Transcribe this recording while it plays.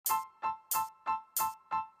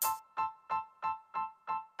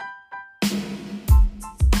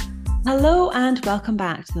Hello and welcome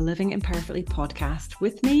back to the Living Imperfectly podcast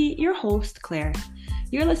with me, your host, Claire.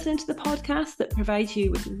 You're listening to the podcast that provides you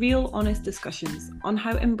with real, honest discussions on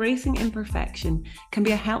how embracing imperfection can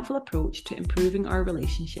be a helpful approach to improving our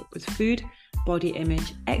relationship with food, body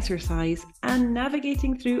image, exercise, and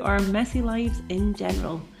navigating through our messy lives in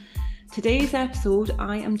general. Today's episode,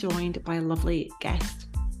 I am joined by a lovely guest.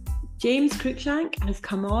 James Cruikshank has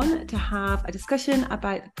come on to have a discussion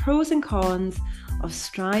about the pros and cons of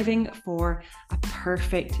striving for a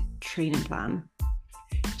perfect training plan.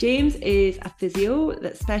 James is a physio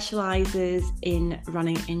that specialises in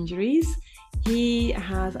running injuries. He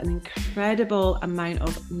has an incredible amount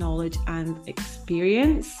of knowledge and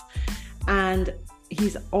experience, and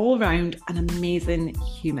he's all around an amazing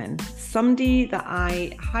human, somebody that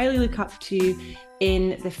I highly look up to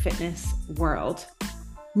in the fitness world.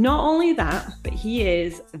 Not only that, but he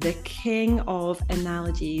is the king of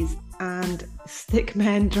analogies and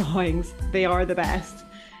stickmen drawings. They are the best.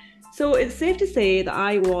 So it's safe to say that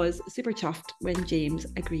I was super chuffed when James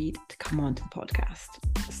agreed to come on to the podcast.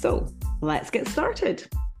 So let's get started.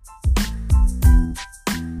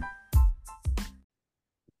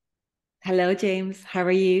 Hello, James. How are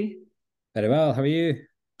you? Very well. How are you?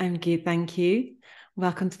 I'm good, thank you.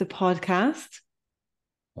 Welcome to the podcast.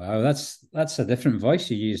 Wow, that's a different voice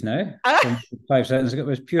you use now. From 5 seconds ago, it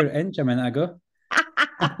was pure inch a minute ago.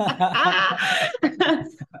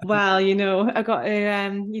 Well, I got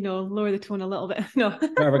to lower the tone a little bit. No.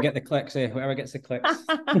 Whoever get the clicks, eh? Whoever gets the clicks.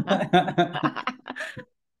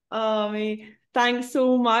 Oh, me. Thanks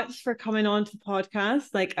so much for coming on to the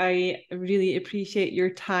podcast. Like, I really appreciate your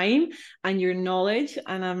time and your knowledge,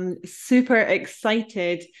 and I'm super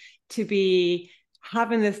excited to be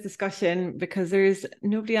having this discussion because there's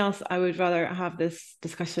nobody else I would rather have this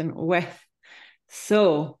discussion with.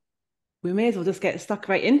 So we may as well just get stuck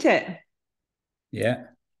right into it. Yeah.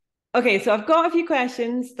 Okay, so I've got a few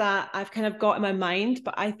questions that I've kind of got in my mind,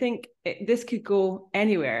 but I think this could go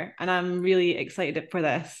anywhere, and I'm really excited for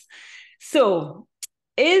this. So,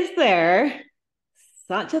 is there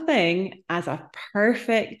such a thing as a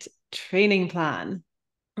perfect training plan?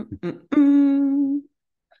 Mm-mm-mm.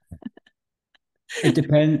 It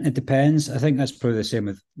depends. I think that's probably the same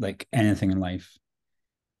with like anything in life.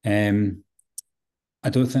 Um, I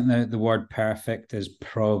don't think that the word perfect is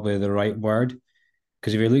probably the right word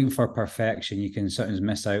because if you're looking for perfection, you can sometimes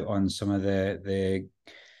miss out on some of the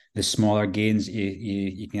smaller gains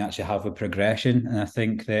you can actually have with progression. And I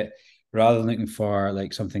think that rather than looking for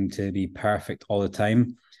like something to be perfect all the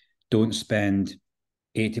time, don't spend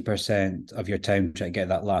 80% of your time trying to get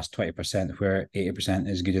that last 20% where 80%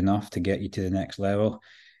 is good enough to get you to the next level.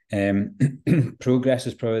 Um, Progress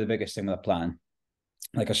is probably the biggest thing with a plan.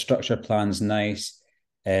 Like a structured plan's nice.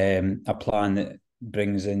 A plan that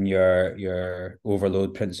brings in your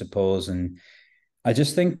overload principles, and I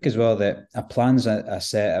just think as well that a plan's a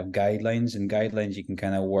set of guidelines, and guidelines you can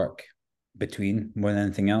kind of work between more than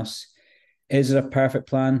anything else. Is it a perfect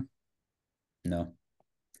plan? No.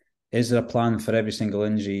 Is there a plan for every single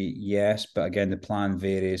injury? Yes, but again, the plan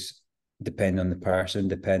varies depending on the person,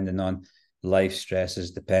 depending on life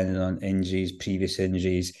stresses, depending on injuries, previous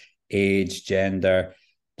injuries, age, gender,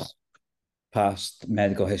 past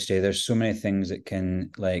medical history. There's so many things that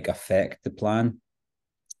can like affect the plan,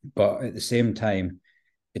 but at the same time,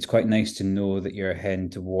 it's quite nice to know that you're heading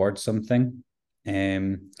towards something.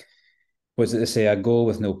 Um, was it to say a goal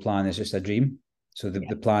with no plan is just a dream? So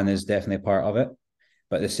the plan is definitely a part of it.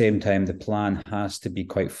 But at the same time, the plan has to be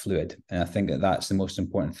quite fluid. And I think that that's the most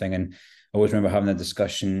important thing. And I always remember having a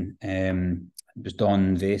discussion, it was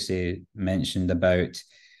Don Vasey mentioned about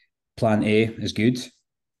plan A is good,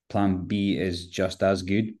 plan B is just as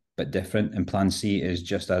good, but different, and plan C is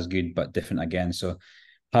just as good, but different again. So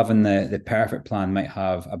having the perfect plan might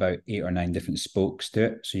have about 8 or 9 different spokes to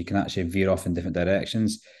it. So you can actually veer off in different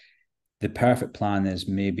directions. The perfect plan is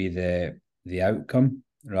maybe the outcome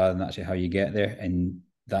rather than actually how you get there, and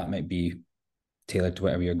that might be tailored to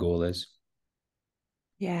whatever your goal is.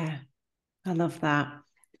 Yeah, I love that.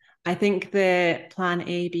 I think the plan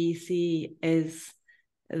A, B, C is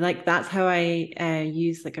like that's how I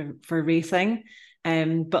use for racing.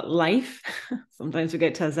 But life, sometimes we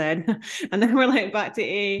get to a Z and then we're like back to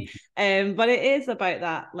A. But it is about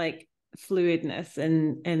that like fluidness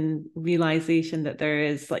and realization that there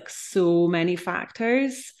is like so many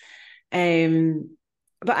factors.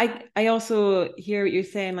 But I also hear what you're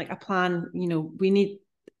saying, like a plan, we need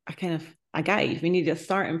a kind of a guide, we need a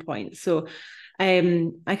starting point. So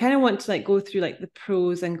I kind of want to like go through like the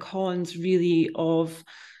pros and cons really of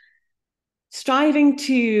striving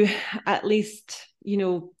to at least,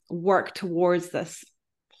 work towards this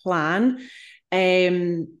plan.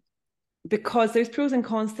 because there's pros and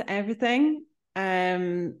cons to everything.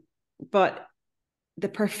 But the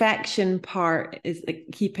perfection part is like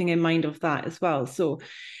keeping in mind of that as well. So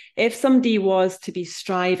if somebody was to be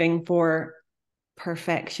striving for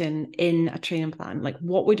perfection in a training plan, like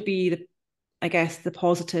what would be the, I guess, the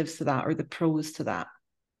positives to that or the pros to that?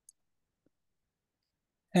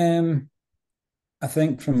 I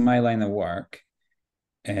think from my line of work,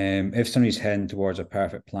 if somebody's heading towards a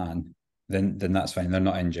perfect plan, then that's fine. They're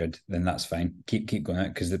not injured, then that's fine. Keep going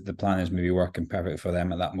out because the plan is maybe working perfect for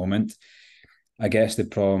them at that moment. I guess the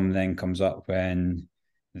problem then comes up when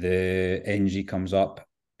the injury comes up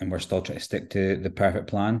and we're still trying to stick to the perfect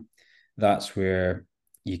plan. That's where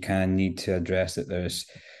you kind of need to address that. There's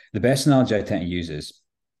the best analogy I tend to use is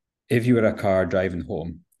if you were a car driving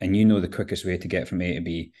home and you know the quickest way to get from A to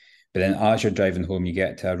B, but then as you're driving home, you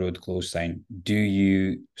get to a road closed sign. Do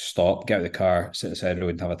you stop, get out of the car, sit beside the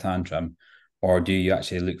road and have a tantrum? Or do you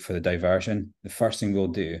actually look for the diversion? The first thing we'll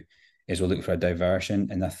do is we'll look for a diversion.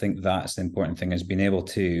 And I think that's the important thing is being able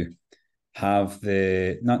to have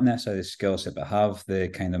the, not necessarily the skill set, but have the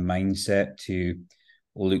kind of mindset to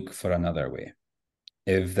look for another way.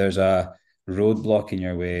 If there's a roadblock in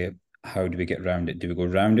your way, how do we get around it? Do we go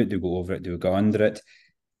around it? Do we go over it? Do we go under it?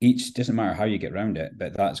 Each doesn't matter how you get around it,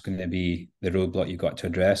 but that's going to be the roadblock you've got to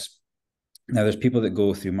address. Now, there's people that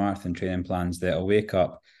go through marathon training plans that'll wake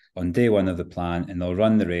up on day one of the plan and they'll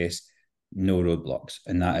run the race, no roadblocks,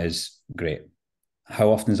 and that is great. How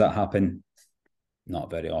often does that happen? Not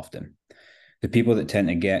very often. The people that tend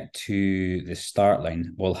to get to the start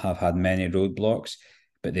line will have had many roadblocks,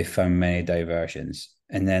 but they found many diversions.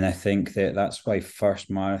 And then I think that that's why first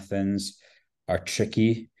marathons are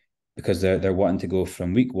tricky because they're wanting to go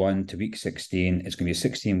from week 1 to week 16. It's going to be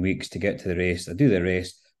 16 weeks to get to the race. I do the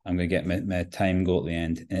race. I'm going to get my time goal at the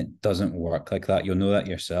end. And it doesn't work like that. You'll know that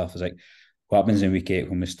yourself. It's like, what happens in week 8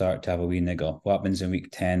 when we start to have a wee niggle? What happens in week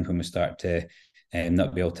 10 when we start to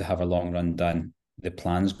not be able to have a long run done? The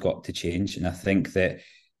plan's got to change. And I think that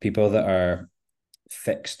people that are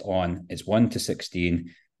fixed on it's 1 to 16,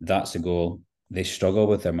 that's the goal. They struggle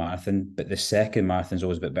with their marathon, but the second marathon is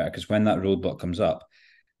always a bit better because when that roadblock comes up,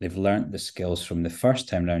 they've learned the skills from the first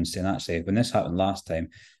time round, saying, actually, when this happened last time,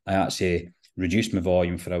 I actually reduced my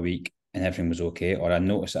volume for a week and everything was okay, or I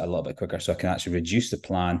noticed it a little bit quicker, so I can actually reduce the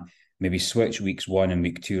plan, maybe switch weeks 1 and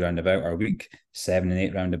week 2 roundabout, or week 7 and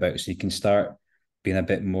 8 roundabout, so you can start being a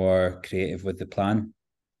bit more creative with the plan.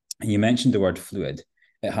 And you mentioned the word fluid.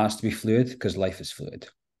 It has to be fluid because life is fluid.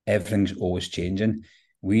 Everything's always changing.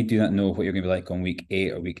 We do not know what you're going to be like on week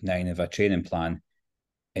 8 or week 9 of a training plan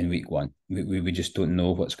in week 1. We just don't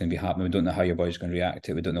know what's going to be happening. We don't know how your body's going to react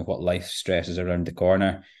to it. We don't know what life stress is around the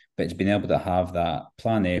corner. But it's being able to have that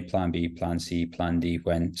plan A, plan B, plan C, plan D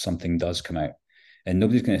when something does come out. And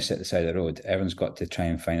nobody's going to sit at the side of the road. Everyone's got to try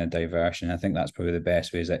and find a diversion. I think that's probably the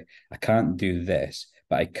best way is that I can't do this,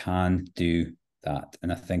 but I can do that.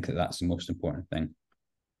 And I think that that's the most important thing.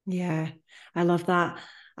 Yeah, I love that.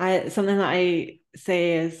 Something that I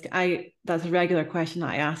say is that's a regular question that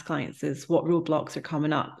I ask clients is what roadblocks are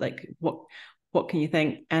coming up? Like what can you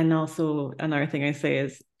think? And also another thing I say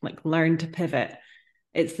is like learn to pivot.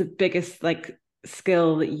 It's the biggest like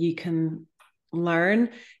skill that you can learn.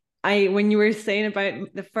 When you were saying about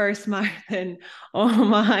the first marathon, oh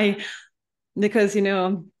my, because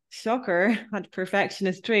shocker, had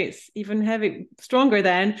perfectionist traits, even heavy, stronger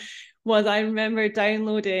then, was I remember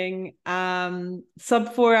downloading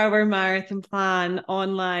sub 4-hour marathon plan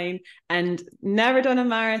online and never done a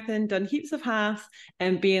marathon, done heaps of halves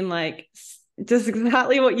and being like, just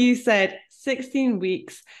exactly what you said, 16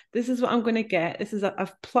 weeks, this is what I'm going to get.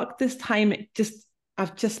 I've plucked this time.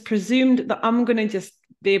 I've just presumed that I'm going to just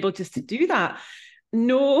be able just to do that.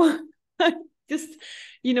 No, just,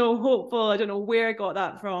 hopeful. I don't know where I got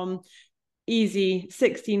that from. Easy,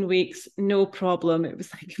 16 weeks, no problem. It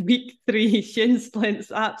was like week 3, shin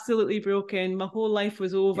splints, absolutely broken. My whole life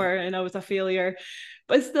was over and I was a failure,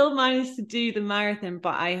 but I still managed to do the marathon.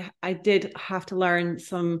 But I did have to learn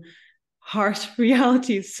some harsh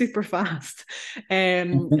realities super fast. I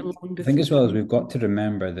think as well as we've got to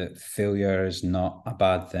remember that failure is not a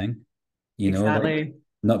bad thing. Exactly. Like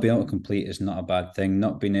not being able to complete is not a bad thing.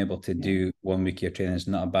 Not being able to do 1 week of your training is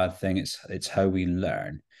not a bad thing. It's how we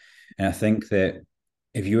learn. And I think that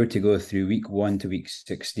if you were to go through week 1 to week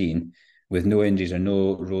 16 with no injuries or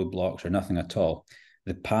no roadblocks or nothing at all,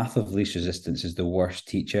 the path of least resistance is the worst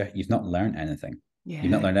teacher. You've not learned anything. Yeah.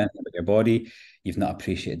 You've not learned anything about your body. You've not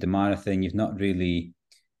appreciated the marathon. You've not really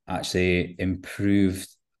actually improved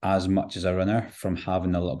as much as a runner from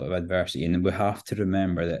having a little bit of adversity. And we have to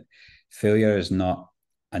remember that failure is not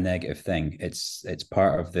a negative thing. It's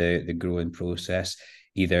part of the growing process.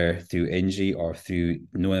 either through injury or through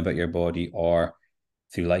knowing about your body or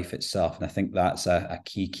through life itself. And I think that's a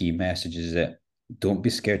key message, is that don't be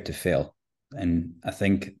scared to fail. And I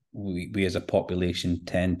think we as a population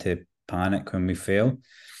tend to panic when we fail.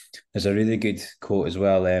 There's a really good quote as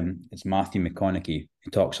well. It's Matthew McConaughey.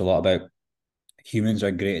 He talks a lot about humans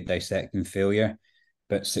are great at dissecting failure,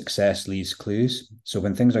 but success leaves clues. So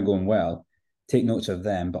when things are going well, take notes of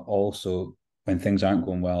them, but also when things aren't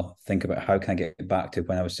going well, think about how can I get back to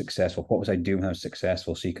when I was successful? What was I doing when I was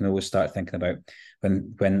successful? So you can always start thinking about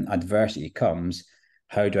when adversity comes,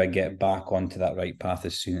 how do I get back onto that right path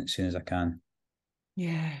as soon as I can?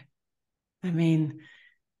 Yeah. I mean,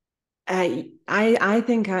 I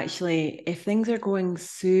think actually if things are going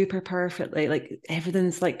super perfectly, like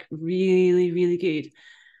everything's like really, really good,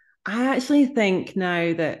 I actually think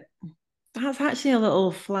now that that's actually a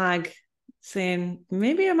little flag saying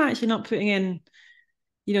maybe I'm actually not putting in,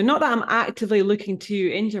 not that I'm actively looking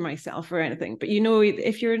to injure myself or anything, but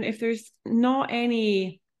if there's not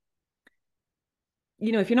any,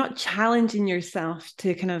 if you're not challenging yourself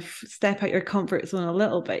to kind of step out your comfort zone a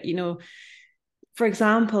little bit, for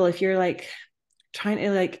example, if you're like trying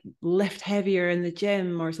to like lift heavier in the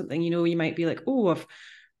gym or something, you might be like, oh, I've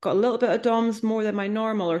got a little bit of DOMS more than my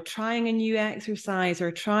normal, or trying a new exercise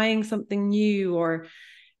or trying something new, or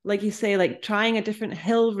like you say, like trying a different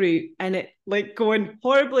hill route and it like going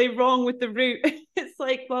horribly wrong with the route. It's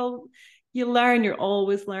like, well, you're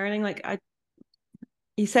always learning.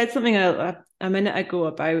 You said something a minute ago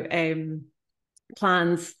about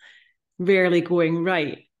plans rarely going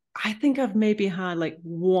right. I think I've maybe had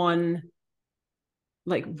one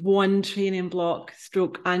training block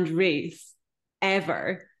stroke and race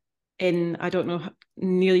ever in, I don't know,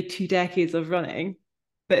 nearly 2 decades of running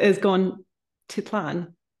that has gone to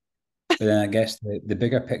plan. But then I guess the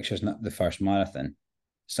bigger picture is not the first marathon.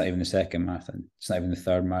 It's not even the second marathon. It's not even the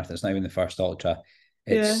third marathon. It's not even the first ultra.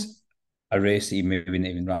 Yeah. It's a race that you maybe not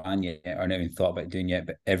even ran yet or not even thought about doing yet,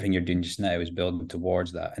 but everything you're doing just now is building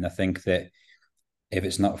towards that. And I think that if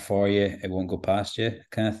it's not for you, it won't go past you,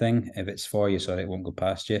 kind of thing. If it's for you, sorry, it won't go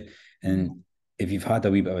past you. And if you've had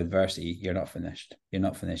a wee bit of adversity, you're not finished. You're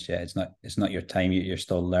not finished yet. It's not your time. You're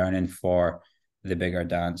still learning for the bigger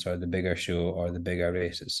dance or the bigger show or the bigger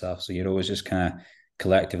race itself. So you're always just kind of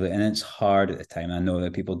collectively, and it's hard at the time. I know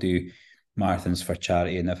that people do marathons for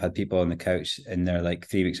charity, and I've had people on the couch and they're like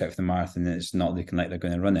 3 weeks out for the marathon and it's not looking like they're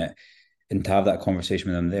going to run it. And to have that conversation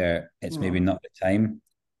with them there, it's maybe not the time,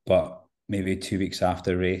 but maybe 2 weeks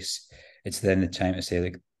after a race, it's then the time to say,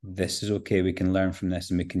 like, this is okay. We can learn from this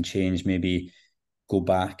and we can change, maybe go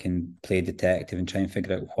back and play detective and try and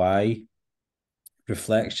figure out why.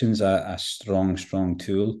 Reflection's a strong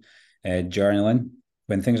tool. Journaling,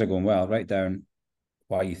 when things are going well, write down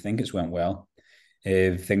why you think it's went well.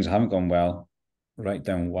 If things haven't gone well, write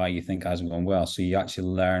down why you think it hasn't gone well. So you actually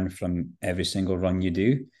learn from every single run you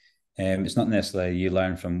do. It's not necessarily you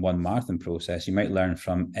learn from one marathon process. You might learn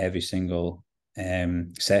from every single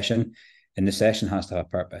session, and the session has to have a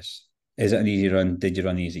purpose. Is it an easy run? Did you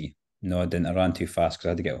run easy? No, I didn't. I ran too fast because I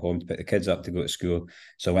had to get home to pick the kids up to go to school.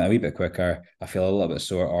 So I went a wee bit quicker. I feel a little bit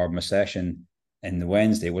sore, or my session in the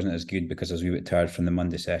Wednesday wasn't as good because I was a wee bit tired from the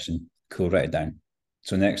Monday session. Cool, write it down.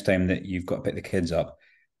 So next time that you've got to pick the kids up,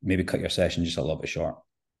 maybe cut your session just a little bit short.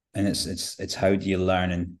 And it's how do you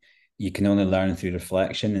learn? And you can only learn through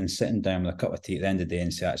reflection and sitting down with a cup of tea at the end of the day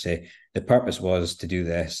and say, actually, the purpose was to do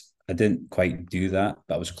this. I didn't quite do that,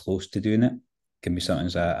 but I was close to doing it. Can be something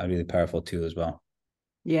that's a really powerful tool as well.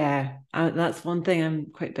 Yeah, that's one thing I'm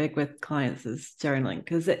quite big with clients is journaling,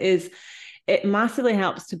 because it massively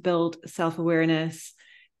helps to build self-awareness,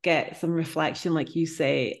 get some reflection, like you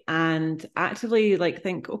say, and actively like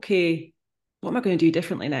think, okay, what am I going to do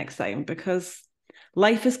differently next time? Because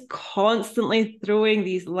life is constantly throwing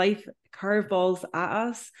these life curveballs at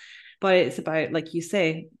us, but it's about, like you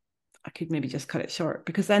say, I could maybe just cut it short,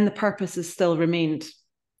 because then the purpose has still remained,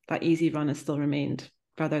 that easy run has still remained,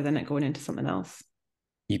 rather than it going into something else.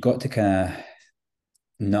 You've got to kind of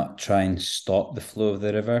not try and stop the flow of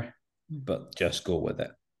the river, but just go with it.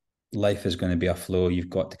 Life is going to be a flow. You've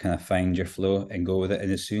got to kind of find your flow and go with it. And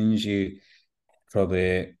as soon as you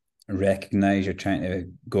probably recognize you're trying to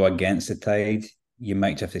go against the tide, you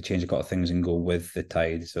might have to change a couple of things and go with the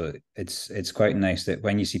tide. So it's quite nice that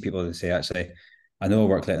when you see people that say, actually, I know I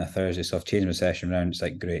work late on a Thursday, so I've changed my session around. It's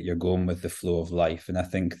like, great, you're going with the flow of life. And I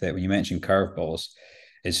think that when you mention curveballs,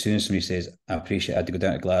 as soon as somebody says, I appreciate I had to go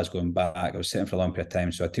down to Glasgow and back, I was sitting for a long period of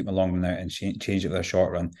time, so I took my long run out and changed it with a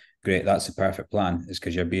short run. Great, that's the perfect plan. It's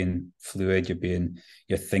because you're being fluid,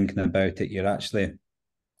 you're thinking about it, you're actually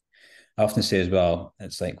I often say as well,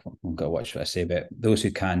 it's like, oh God, what should I say? But those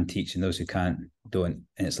who can teach and those who can't don't.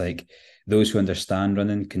 And it's like those who understand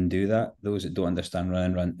running can do that. Those that don't understand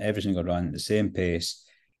running run every single run at the same pace,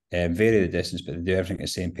 vary the distance, but they do everything at the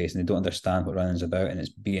same pace, and they don't understand what running's about. And it's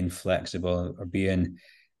being flexible or being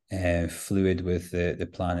fluid with the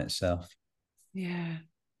plan itself. Yeah,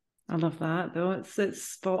 I love that though. It's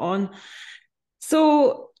spot on.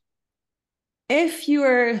 So if you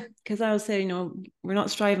were, because I was saying, we're not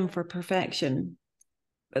striving for perfection,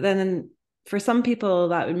 but then for some people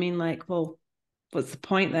that would mean like, well, what's the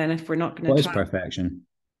point then if we're not going What to is try? perfection?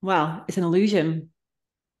 Well, it's an illusion.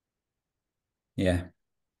 Yeah.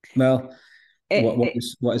 Well, It, it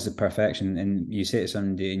what is the perfection? And you say to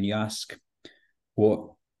somebody and you ask,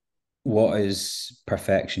 what what is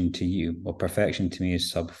perfection to you? Well, perfection to me is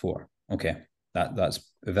sub four. Okay, that's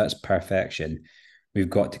if that's perfection, we've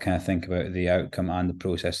got to kind of think about the outcome and the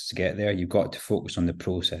process to get there. You've got to focus on the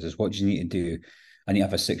processes. What do you need to do? I need to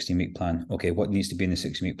have a 16-week plan. Okay, what needs to be in the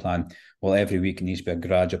 16-week plan? Well, every week it needs to be a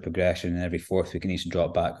gradual progression, and every fourth week it needs to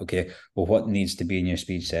drop back. Okay, well, what needs to be in your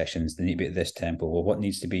speed sessions? They need to be at this tempo. Well, what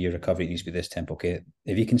needs to be your recovery? It needs to be this tempo. Okay,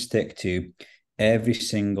 if you can stick to every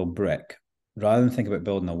single brick, rather than think about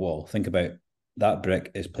building a wall, think about that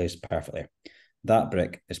brick is placed perfectly. That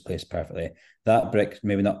brick is placed perfectly. That brick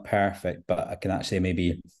maybe not perfect, but I can actually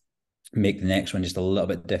maybe make the next one just a little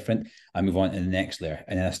bit different. I move on to the next layer,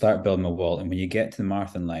 and then I start building my wall. And when you get to the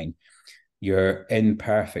marathon line, your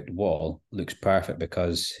imperfect wall looks perfect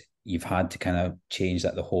because you've had to kind of change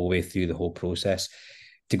that the whole way through the whole process.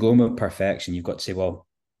 To go with perfection, you've got to say, well,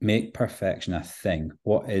 make perfection a thing.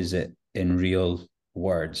 What is it in real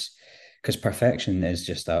words? Because perfection is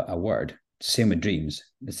just a word. Same with dreams.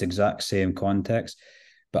 It's the exact same context,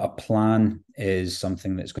 but a plan is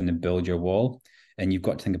something that's going to build your wall. And you've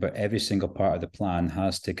got to think about every single part of the plan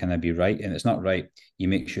has to kind of be right. And it's not right, you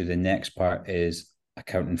make sure the next part is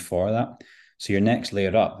accounting for that. So your next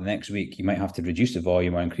layer up, the next week, you might have to reduce the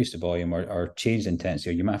volume or increase the volume or change the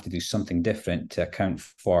intensity, or you might have to do something different to account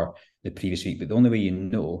for the previous week. But the only way you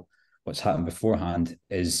know what's happened beforehand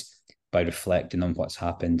is by reflecting on what's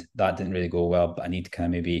happened. That didn't really go well, but I need to kind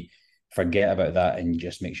of maybe forget about that and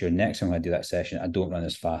just make sure next time I do that session, I don't run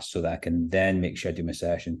as fast, so that I can then make sure I do my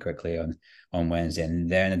session quickly on Wednesday, and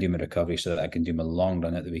then I do my recovery so that I can do my long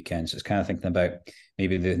run at the weekend. So it's kind of thinking about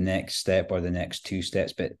maybe the next step or the next two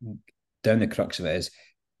steps, but down the crux of it is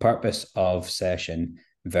purpose of session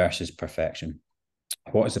versus perfection.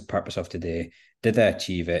 What is the purpose of today? Did I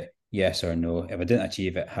achieve it? Yes or no? If I didn't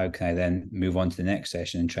achieve it, how can I then move on to the next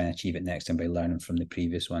session and try and achieve it next time by learning from the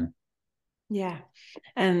previous one? Yeah.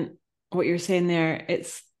 And what you're saying there,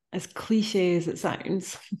 it's as cliche as it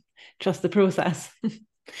sounds. Trust the process.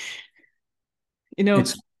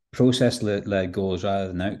 It's process led goals rather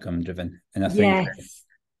than outcome driven. And I think Yes.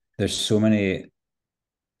 there's so many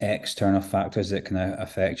external factors that can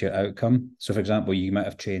affect your outcome. So, for example, you might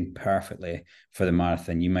have trained perfectly for the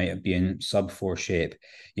marathon. You might be in sub four shape.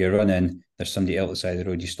 You're running, there's somebody else outside the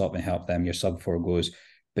road, you stop and help them, your sub four goes.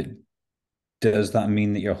 But does that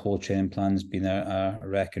mean that your whole training plan's been a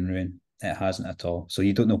wreck and ruin? It hasn't at all. So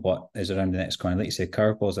you don't know what is around the next corner. Like you say,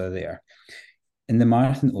 curveballs are there. And the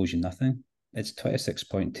marathon owes you nothing. It's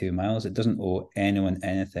 26.2 miles. It doesn't owe anyone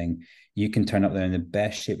anything. You can turn up there in the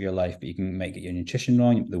best shape of your life, but might get your nutrition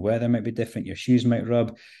wrong. The weather might be different. Your shoes might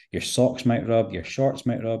rub. Your socks might rub. Your shorts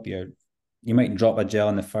might rub. You might drop a gel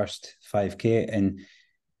in the first 5K. And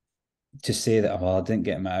to say that, well, I didn't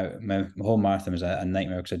get my whole marathon was a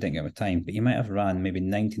nightmare because I didn't get my time, but you might have ran maybe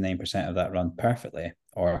 99% of that run perfectly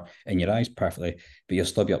or in your eyes perfectly, but you'll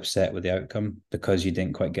still be upset with the outcome because you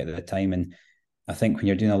didn't quite get the time. And I think when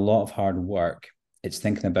you're doing a lot of hard work, it's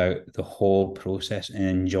thinking about the whole process and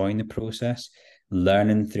enjoying the process,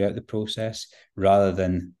 learning throughout the process rather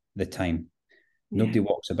than the time. Yeah. Nobody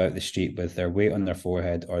walks about the street with their weight on their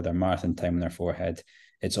forehead or their marathon time on their forehead.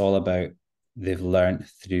 It's all about they've learned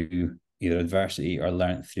through either adversity or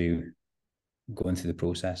learned through going through the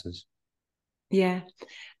processes. Yeah,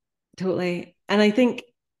 totally. And I think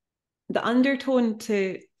the undertone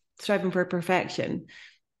to striving for perfection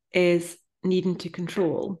is needing to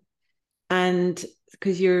control. And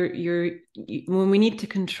because when we need to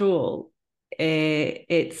control,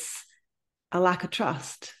 it's a lack of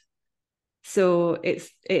trust. So it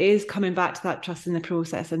is coming back to that trust in the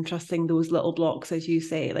process and trusting those little blocks, as you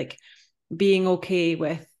say, like being okay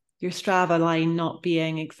with your Strava line not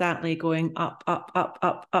being exactly going up, up, up,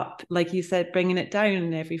 up, up, like you said, bringing it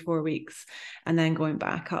down every 4 weeks and then going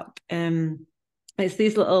back up. It's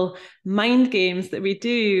these little mind games that we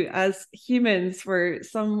do as humans for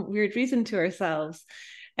some weird reason to ourselves.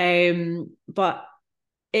 But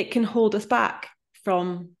it can hold us back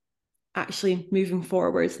from actually moving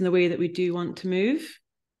forwards in the way that we do want to move?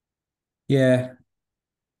 Yeah,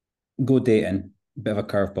 go dating. Bit of a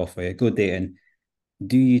curveball for you. Go dating.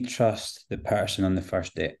 Do you trust the person on the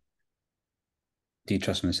first date? Do you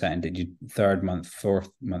trust them on the second date? Third month, fourth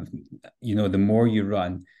month? The more you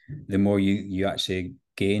run, the more you actually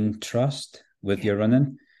gain trust with your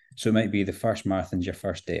running. So it might be the first marathon's your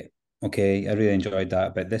first date. Okay, I really enjoyed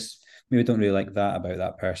that, but this maybe I don't really like that about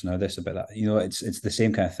that person or this about that. It's the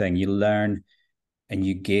same kind of thing. You learn and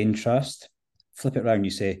you gain trust. Flip it around,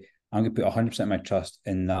 you say, I'm going to put 100% of my trust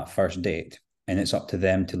in that first date, and it's up to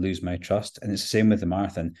them to lose my trust. And it's the same with the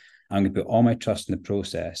marathon. I'm going to put all my trust in the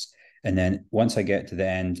process. And then once I get to the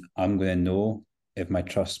end, I'm going to know if my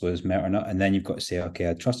trust was met or not. And then you've got to say, okay,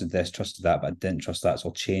 I trusted this, trusted that, but I didn't trust that. So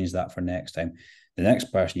I'll change that for next time. The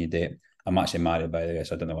next person you date, I'm actually married, by the way,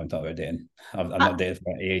 so I don't know what I'm talking about dating. I've not dated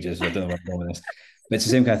for ages, so I don't know where I'm going with this. But it's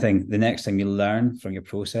the same kind of thing. The next thing you learn from your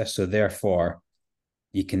process. So therefore,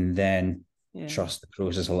 you can then trust the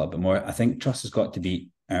process a little bit more. I think trust has got to be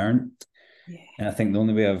earned. Yeah. And I think the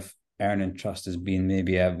only way of earning trust has been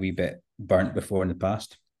maybe a wee bit burnt before in the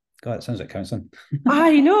past. God, it sounds like counselling.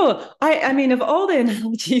 I know. I mean, of all the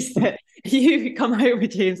analogies that you come out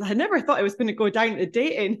with, James, I never thought I was going to go down to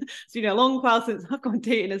dating. It's been a long while since I've gone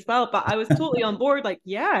dating as well, but I was totally on board. Like,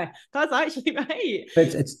 yeah, that's actually right.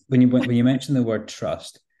 But it's when you mention the word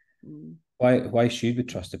trust, why should we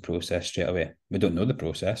trust the process straight away? We don't know the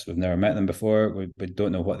process. We've never met them before. We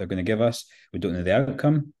don't know what they're going to give us. We don't know the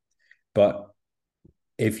outcome. But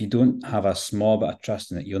if you don't have a small bit of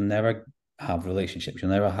trust in it, you'll never have relationships.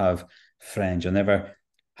 You'll never have friends. You'll never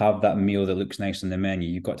have that meal that looks nice on the menu.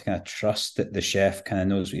 You've got to kind of trust that the chef kind of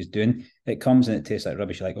knows what he's doing. It comes and it tastes like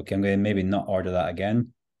rubbish. You're like, okay, I'm going to maybe not order that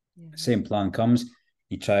again. Yeah. Same plan comes.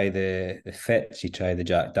 You try the Fitz, you try the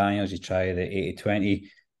Jack Daniels, you try the 80-20.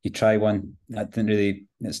 You try one that didn't really,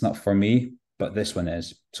 it's not for me, but this one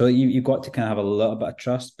is. So you've got to kind of have a little bit of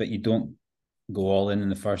trust, but you don't go all in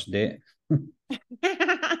the first date. Where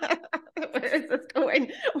is this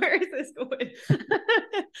going? Where is this going?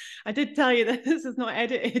 I did tell you that this is not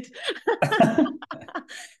edited.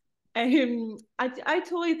 I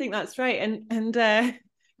totally think that's right. And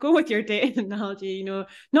go with your dating analogy, not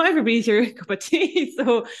everybody's your cup of tea.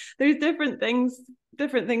 So there's different things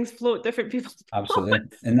float different people. Absolutely.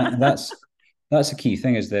 And that's a key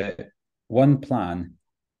thing, is that one plan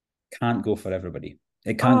can't go for everybody.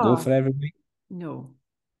 It can't go for everybody. No.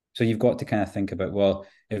 So you've got to kind of think about, well,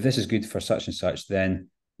 if this is good for such and such, then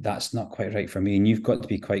that's not quite right for me. And you've got to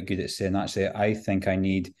be quite good at saying, actually, I think I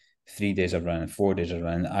need 3 days of running, 4 days of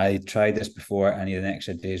running. I tried this before, I need an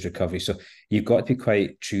extra day's recovery. So you've got to be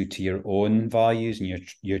quite true to your own values, and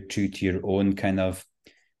you're true to your own kind of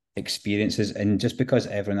experiences. And just because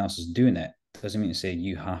everyone else is doing it doesn't mean to say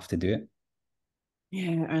you have to do it.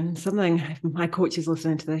 Yeah, and something, my coach is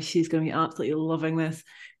listening to this, she's going to be absolutely loving this.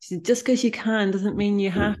 She said, just because you can doesn't mean you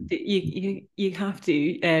have to. You have to.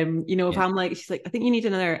 If I'm like, she's like, I think you need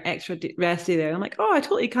another extra rest day there. I'm like, oh, I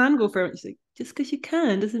totally can go for it. She's like, just because you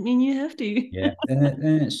can doesn't mean you have to. Yeah,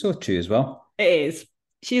 and it's so true as well. It is.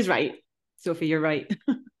 She is right, Sophie. You're right.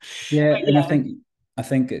 Yeah, and I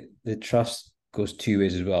think the trust goes two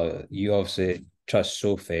ways as well. You obviously trust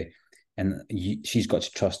Sophie, and she's got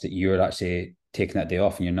to trust that you're actually taking that day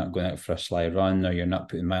off and you're not going out for a sly run, or you're not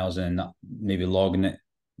putting miles in and not maybe logging it.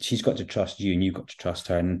 She's got to trust you and you've got to trust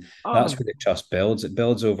her. And that's where the trust builds. It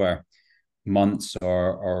builds over months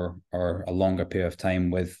or a longer period of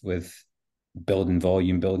time with building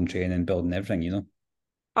volume, building training, building everything,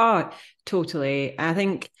 Oh, totally. I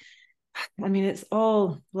mean, it's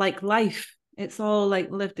all like life. It's all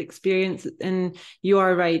like lived experience, and you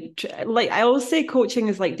are right. Like I always say, coaching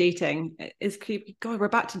is like dating. It's creepy. God, we're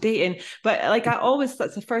back to dating. But like that's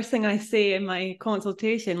the first thing I say in my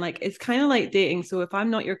consultation. Like it's kind of like dating. So if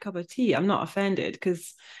I'm not your cup of tea, I'm not offended,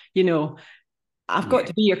 because I've got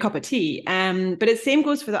to be your cup of tea. But the same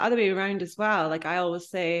goes for the other way around as well. Like I always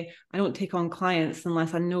say, I don't take on clients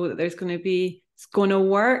unless I know that it's going to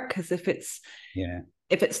work. Because if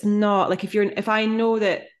it's not, like if I know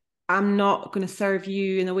that I'm not going to serve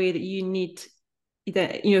you in the way that you need,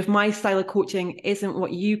 that if my style of coaching isn't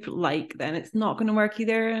what you like, then it's not going to work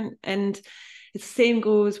either. And the same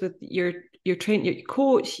goes with your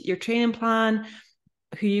coach, your training plan,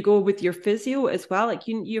 who you go with, your physio as well. Like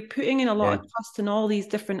you're putting in a lot of trust in all these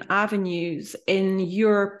different avenues in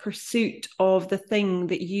your pursuit of the thing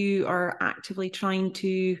that you are actively trying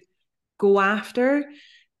to go after.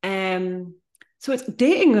 So it's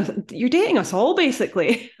dating. You're dating us all,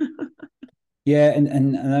 basically. Yeah, and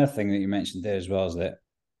another thing that you mentioned there as well is that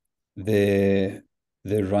the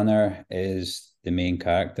runner is the main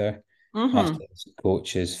character, Mm-hmm. Athletes,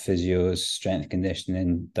 coaches, physios, strength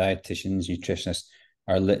conditioning, dietitians, nutritionists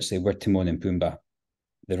are literally, we're Timon and Pumbaa.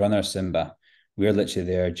 The runner Simba. We're literally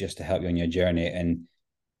there just to help you on your journey. And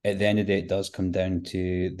at the end of the day, it does come down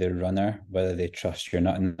to the runner, whether they trust you or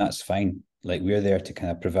not. And that's fine. Like, we're there to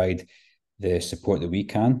kind of provide the support that we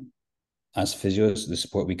can as physios, the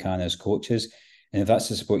support we can as coaches. And if that's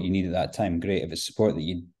the support you need at that time, great. If it's support that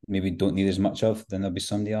you maybe don't need as much of, then there'll be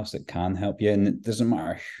somebody else that can help you. And it doesn't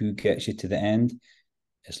matter who gets you to the end,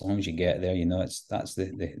 as long as you get there, that's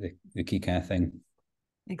the key kind of thing.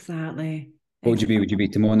 Exactly. What would you be? Exactly. Would you be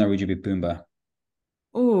Timon or would you be Pumbaa?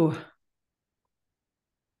 Oh,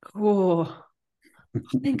 oh,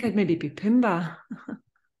 I think I'd maybe be Pumbaa.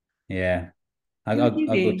 Yeah, Who would you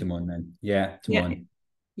I'll go be? Timon then. Yeah, Yeah, Timon.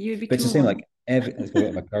 you would be But it's the same. Timon. Like, it's a bit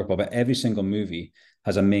of a curveball, but every single movie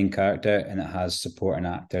has a main character and it has supporting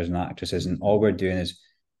actors and actresses, and all we're doing is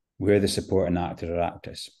we're the supporting actor or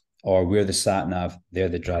actress, or we're the sat nav, they're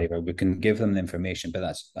the driver. We can give them the information, but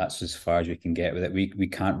that's as far as we can get with it. We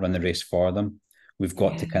can't run the race for them. We've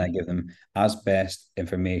got to kind Yeah. of give them as best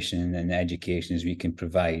information and education as we can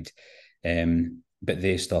provide. But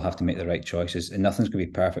they still have to make the right choices, and nothing's going to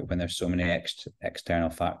be perfect when there's so many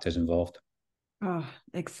external factors involved. Oh,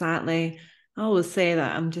 exactly. I always say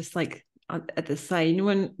that I'm just like at the side. You know,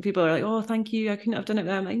 when people are like, "Oh, thank you, I couldn't have done it,"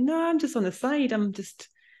 I'm like, "No, I'm just on the side. I'm just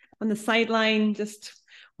on the sideline, just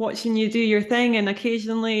watching you do your thing. And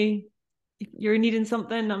occasionally, if you're needing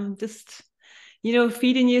something, I'm just,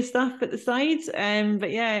 feeding you stuff at the side."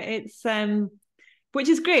 But yeah, it's which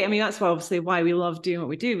is great. I mean, that's obviously why we love doing what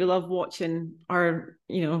we do. We love watching our,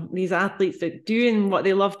 these athletes that doing what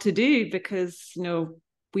they love to do because,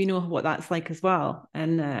 we know what that's like as well.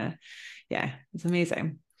 And yeah, it's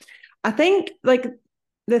amazing. I think like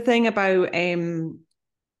the thing about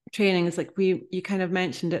training is like you kind of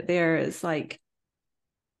mentioned it there. It's like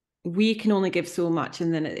we can only give so much,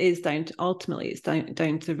 and then it is down to ultimately it's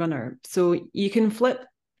down to the runner. So you can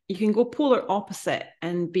go polar opposite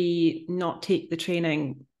and be not take the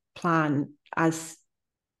training plan as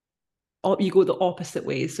you go the opposite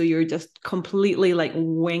way. So you're just completely like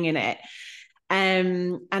winging it.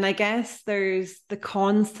 And I guess there's the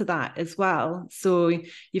cons to that as well. So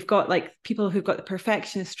you've got like people who've got the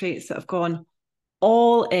perfectionist traits that have gone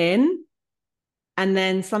all in, and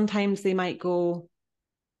then sometimes they might go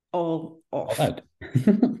all All off. out.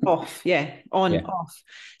 Off, yeah, on, Yeah. off.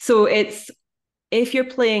 So it's if you're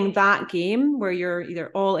playing that game where you're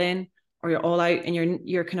either all in or you're all out and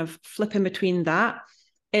you're kind of flipping between that,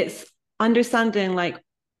 it's understanding like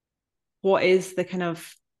what is the kind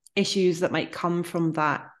of issues that might come from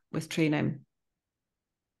that with training.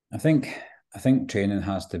 I think I think training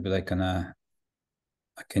has to be like on a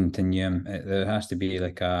continuum. There has to be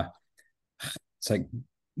like it's like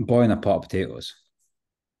boiling a pot of potatoes.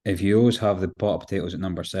 If you always have the pot of potatoes at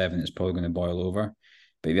number seven, it's probably going to boil over.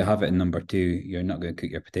 But if you have it in number two, you're not going to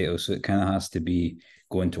cook your potatoes. So it kind of has to be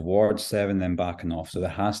going towards seven, then backing off. So there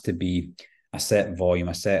has to be a set volume,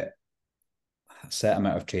 a set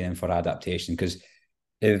amount of training for adaptation. Because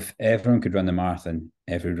if everyone could run the marathon,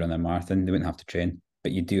 everyone would run a marathon, they wouldn't have to train.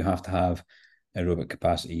 But you do have to have aerobic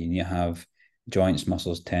capacity, and you have joints,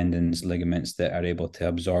 muscles, tendons, ligaments that are able to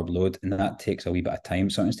absorb load. And that takes a wee bit of time.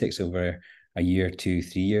 Sometimes takes over a year, 2,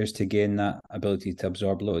 3 years to gain that ability to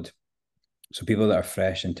absorb load. So people that are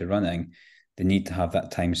fresh into running, they need to have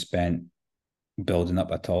that time spent building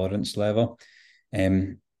up a tolerance level.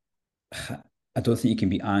 Um, I don't think you can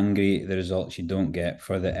be angry at the results you don't get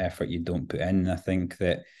for the effort you don't put in. And I think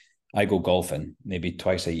that I go golfing maybe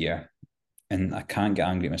twice a year, and I can't get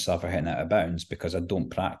angry at myself for hitting out of bounds because I don't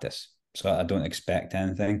practice. So I don't expect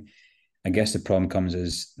anything. I guess the problem comes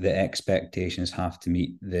is the expectations have to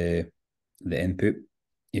meet the input.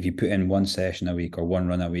 If you put in one session a week or one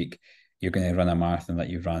run a week, you're going to run a marathon that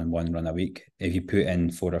you've run one run a week. If you put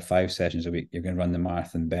in 4 or 5 sessions a week, you're going to run the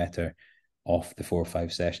marathon better off the 4 or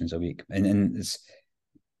 5 sessions a week. And it's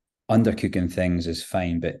undercooking things is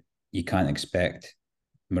fine, but you can't expect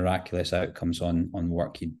miraculous outcomes on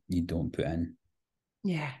work you don't put in.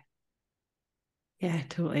 Yeah, yeah,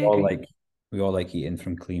 totally We all agree. like we all like eating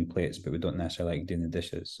from clean plates, but we don't necessarily like doing the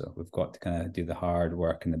dishes. So we've got to kind of do the hard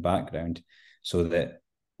work in the background so that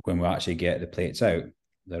when we actually get the plates out,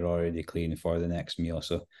 they're already clean for the next meal.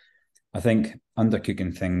 So I think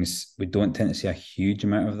undercooking things, we don't tend to see a huge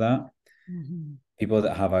amount of that. Mm-hmm. People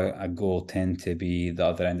that have a goal tend to be the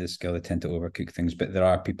other end of the scale, they tend to overcook things, but there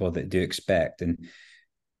are people that do expect, and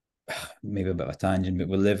maybe a bit of a tangent, but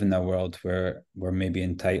we live in a world where we're maybe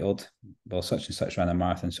entitled. Well, such and such ran a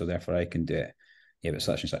marathon, so therefore I can do it. Yeah, but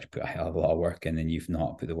such and such put a hell of a lot of work in, and you've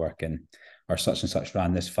not put the work in. Or such and such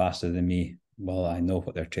ran this faster than me. well, I know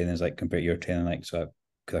what their training is like compared to your training like, so I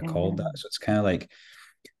could have called that. Um, So it's kind of like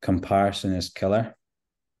comparison is killer.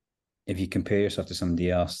 If you compare yourself to somebody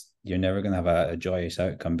else, you're never going to have a joyous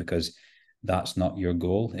outcome because that's not your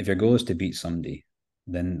goal. If your goal is to beat somebody,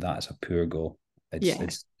 then that's a poor goal. It's yeah,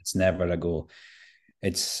 it's it's never a goal.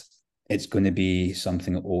 It's it's going to be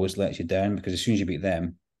something that always lets you down because as soon as you beat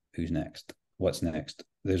them, who's next? What's next?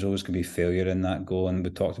 There's always going to be failure in that goal, and we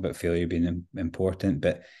talked about failure being important,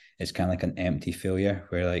 but it's kind of like an empty failure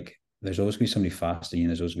where like there's always going to be somebody faster than you, and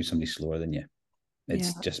there's always going to be somebody slower than you. yeah,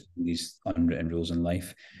 It's just these unwritten rules in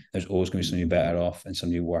life. There's always going to be somebody better off and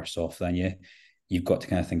somebody worse off than you. You've got to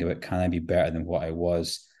kind of think about, can I be better than what I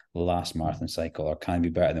was last marathon cycle, or can I be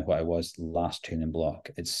better than what I was last training block?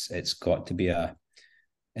 It's got to be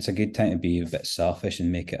it's a good time to be a bit selfish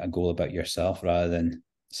and make it a goal about yourself rather than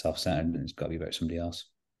self-centered, and it's got to be about somebody else.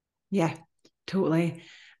 yeah, totally.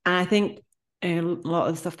 And I think a lot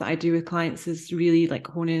of the stuff that I do with clients is really like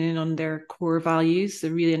honing in on their core values. So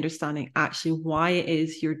really understanding actually why it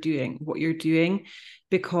is you're doing what you're doing,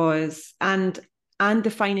 because and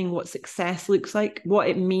defining what success looks like, what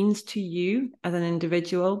it means to you as an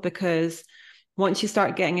individual, because once you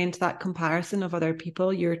start getting into that comparison of other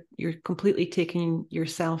people, you're completely taking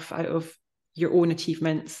yourself out of your own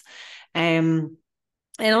achievements. Um,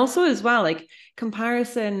 and also as well, like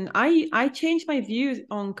comparison, I changed my view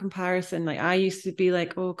on comparison. Like I used to be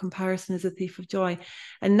like, oh, comparison is a thief of joy,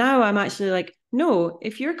 and now I'm actually like, no,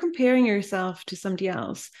 if you're comparing yourself to somebody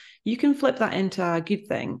else, you can flip that into a good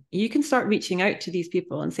thing. You can start reaching out to these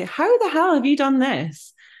people and say, how the hell have you done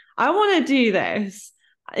this? I want to do this,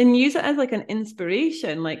 and use it as like an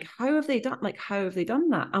inspiration. Like how have they done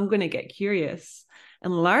that? I'm going to get curious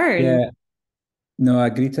and learn. Yeah, no, I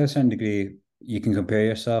agree to a certain degree. You can compare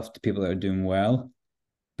yourself to people that are doing well,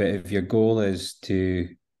 but if your goal is to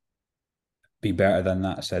be better than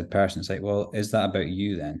that said person, it's like, well, is that about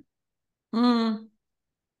you then? Mm,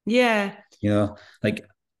 yeah. You know, like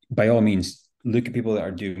by all means, look at people that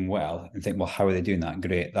are doing well and think, well, how are they doing that?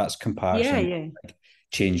 Great. That's Yeah, comparison. yeah. Like,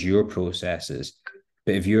 change your processes.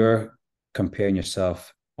 But if you're comparing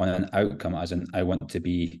yourself on an outcome, as in, I want to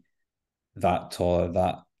be that taller,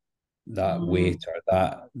 that Mm, weight, or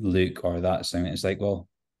that look, or that thing, it's like, well,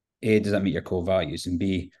 A, does that meet your core values? And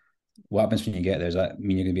B, what happens when you get there? Does that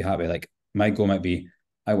mean you're going to be happy? Like, my goal might be,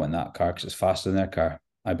 I want that car because it's faster than their car.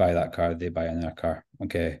 I buy that car, they buy another car.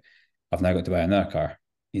 Okay, I've now got to buy another car.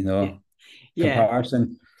 You yeah, know, yeah.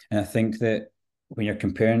 comparison. And I think that when you're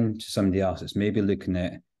comparing to somebody else, it's maybe looking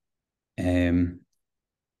at um,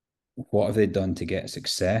 what have they done to get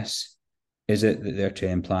success? Is it that their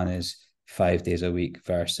training plan is 5 days a week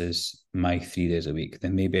versus my 3 days a week?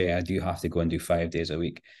 Then maybe I do have to go and do 5 days a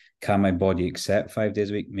week. Can my body accept 5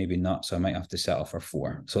 days a week? Maybe not. So I might have to settle for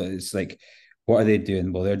four. So it's like, what are they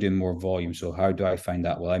doing? Well, they're doing more volume. So how do I find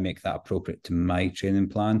that? Well, I make that appropriate to my training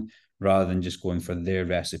plan rather than just going for their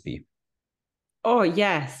recipe. Oh,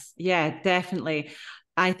 yes. Yeah, definitely.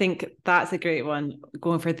 I think that's a great one.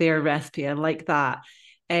 Going for their recipe. I like that.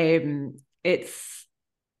 It's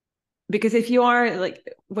because if you are like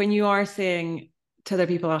when you are saying to other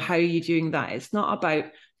people, how are you doing that? It's not about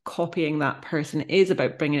copying that person. It is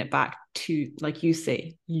about bringing it back to, like you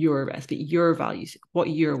say, your recipe, your values, what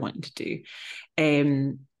you're wanting to do.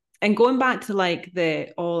 Um, and going back to like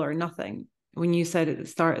the all or nothing, when you said at the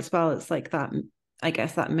start as well, it's like that, I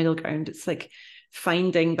guess that middle ground. It's like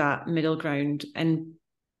finding that middle ground and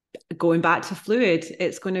going back to fluid,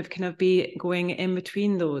 it's going to kind of be going in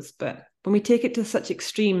between those. But when we take it to such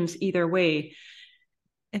extremes either way,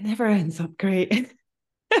 it never ends up great.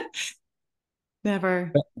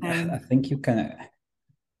 Never. But I think you kind of,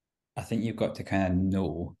 I think you've got to kind of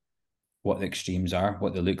know what the extremes are,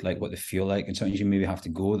 what they look like, what they feel like. And sometimes you maybe have to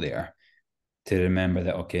go there to remember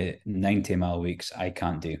that, okay, 90-mile weeks, I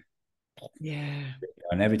can't do. Yeah.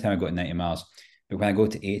 And every time I go to 90 miles, but when I go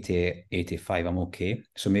to 80, 85, I'm okay.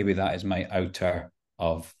 So maybe that is my outer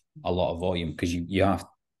of a lot of volume because you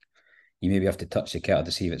maybe have to touch the kettle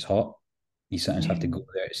to see if it's hot. You sometimes have to Yeah. go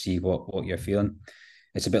there to see what you're feeling.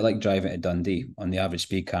 It's a bit like driving to Dundee on the average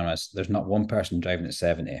speed cameras. There's not one person driving at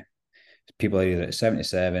 70. People are either at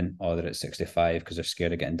 77 or they're at 65 because they're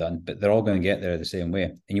scared of getting done, but they're all going to get there the same way.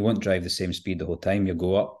 And you won't drive the same speed the whole time. You'll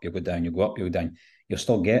go up, you'll go down, you'll go up, you'll go down. You'll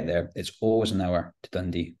still get there. It's always an hour to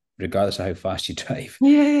Dundee, regardless of how fast you drive.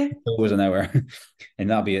 Yeah. It's always an hour. And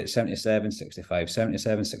that'll be at 77, 65,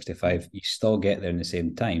 77, 65. You still get there in the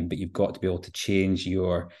same time, but you've got to be able to change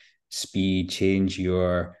your speed, change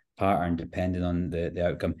your pattern depending on the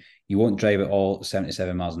outcome. You won't drive it all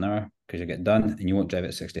 77 miles an hour because you get done, and you won't drive it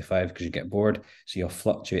at 65 because you get bored. So you'll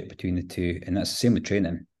fluctuate between the two. And that's the same with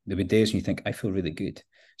training. There'll be days when you think, I feel really good.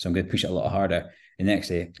 So I'm going to push it a lot harder. The next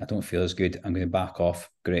day, I don't feel as good. I'm going to back off.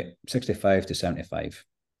 Great. 65 to 75.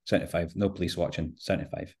 75. No police watching.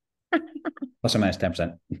 75. Plus or minus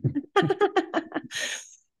 10%.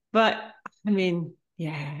 But I mean,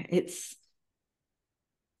 yeah, it's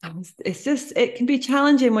just, it can be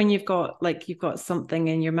challenging when you've got something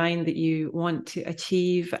in your mind that you want to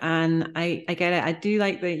achieve. And I get it. I do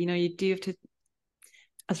like that, you do have to,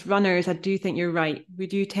 as runners, I do think you're right. We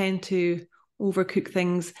do tend to overcook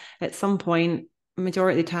things at some point,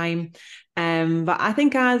 majority of the time. But I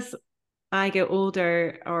think as I get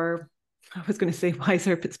older, or I was going to say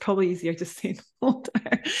wiser, but it's probably easier to say older,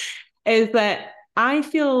 is that I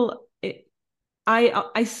feel it,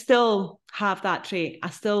 I still have that trait.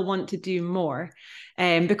 I still want to do more,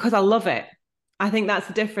 because I love it. I think that's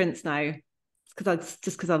the difference now. It's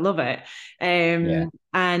just because I love it, Yeah.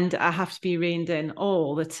 and I have to be reined in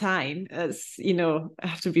all the time. I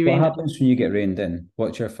have to be What reined in. happens when you get reined in?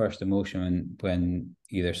 What's your first emotion when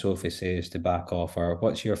either Sophie says to back off, or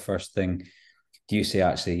what's your first thing? Do you say,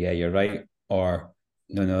 actually, yeah, you're right, or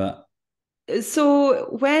no, no,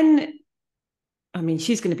 So when I mean,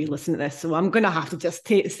 she's going to be listening to this, so I'm going to have to just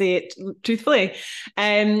say it truthfully.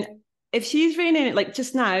 Um, if she's raining it, like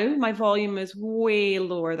just now, my volume is way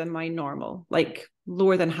lower than my normal, like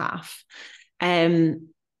lower than half. Um,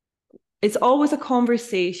 it's always a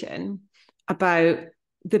conversation about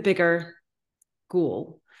the bigger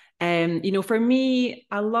goal. For me,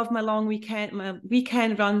 I love my long weekend. My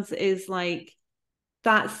weekend runs is like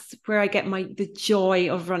that's where I get the joy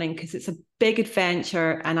of running, because it's a big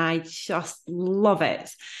adventure and I just love it.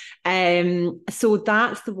 So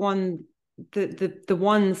that's the ones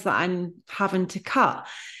that I'm having to cut.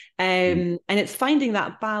 And it's finding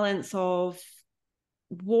that balance of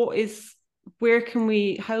how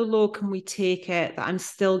low can we take it that I'm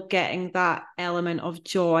still getting that element of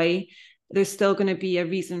joy. There's still going to be a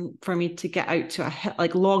reason for me to get out to a hill,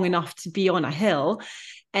 like long enough to be on a hill,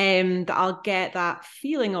 that I'll get that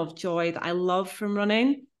feeling of joy that I love from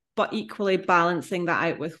running, but equally balancing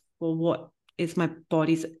that out with, well, what is my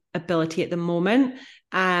body's ability at the moment?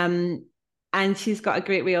 And she's got a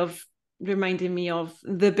great way of reminding me of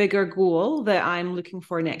the bigger goal that I'm looking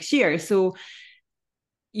for next year. So,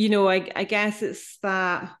 I guess it's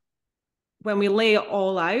that when we lay it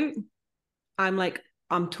all out, I'm like,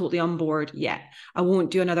 I'm totally on board. Yeah, I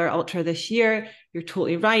won't do another ultra this year. You're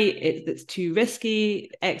totally right. It's too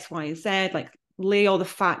risky, X, Y, Z. Like, lay all the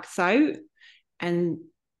facts out and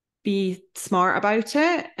be smart about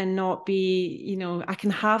it, and not be, I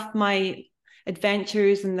can have my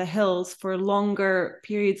adventures in the hills for longer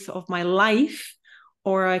periods of my life,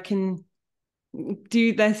 or I can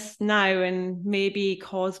do this now and maybe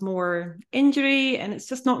cause more injury, and it's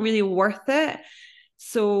just not really worth it.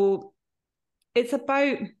 So it's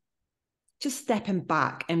about just stepping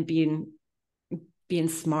back and being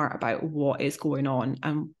smart about what is going on.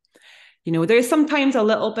 And there's sometimes a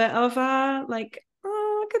little bit of a like,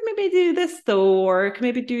 oh, I could maybe do this though, or I could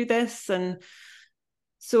maybe do this. And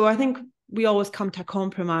so I think we always come to a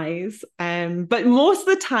compromise. But most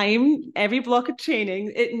of the time, every block of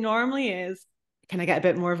training, it normally is, can I get a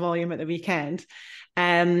bit more volume at the weekend?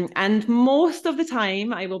 And most of the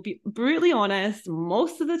time, I will be brutally honest,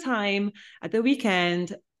 most of the time at the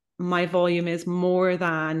weekend, my volume is more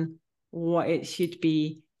than what it should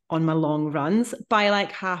be on my long runs by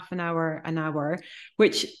like half an hour,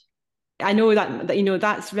 which I know that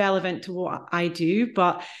that's relevant to what I do,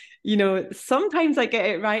 but sometimes I get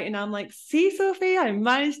it right and I'm like, see, Sophie, I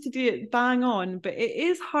managed to do it bang on. But it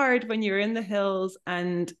is hard when you're in the hills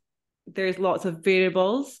and there's lots of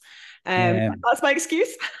variables. Yeah. That's my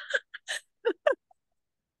excuse.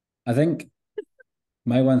 I think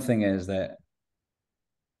my one thing is that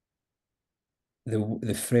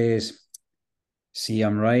the phrase "see,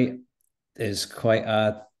 I'm right" is quite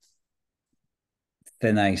a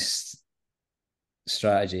thin ice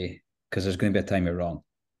strategy, because there's going to be a time you're wrong,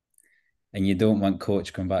 and you don't want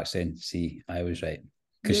coach coming back saying, "See, I was right,"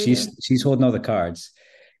 because Yeah. she's holding all the cards.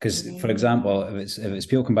 Because, for Yeah. example, if it's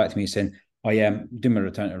people come back to me saying, "Oh yeah, I'm doing my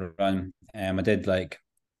return to run, I did like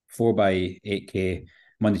 4x8K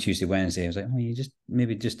Monday, Tuesday, Wednesday." I was like, "Oh, you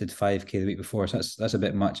just did 5K the week before, so that's a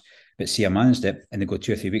bit much." But see, I managed it, and they go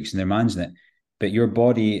 2 or 3 weeks and they're managing it. But your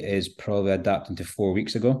body is probably adapting to 4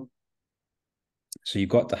 weeks ago, so you've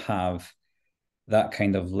got to have that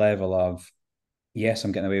kind of level of, yes,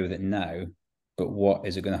 I'm getting away with it now, but what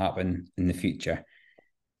is it going to happen in the future?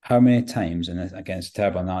 How many times, and again, it's a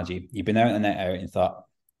terrible analogy, you've been out and out and thought,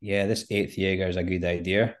 yeah, this eighth Jaeger is a good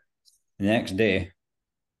idea. The next day,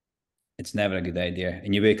 it's never a good idea.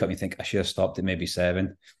 And you wake up and you think, I should have stopped at maybe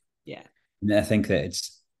 7. Yeah. And I think that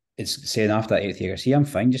it's it's saying after that eighth year, see, I'm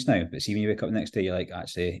fine just now. But see, when you wake up the next day, you're like,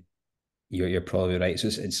 actually, you're probably right. So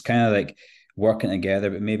it's kind of like working together,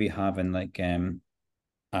 but maybe having like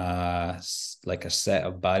a set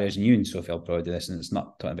of barriers. And you and Sophie will probably do this, and it's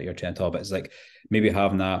not talking about your training at all, but it's like maybe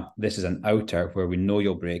having this is an outer where we know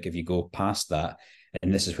you'll break if you go past that.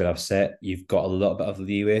 And this is where I've set, you've got a little bit of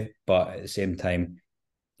leeway, but at the same time,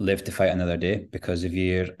 live to fight another day. Because if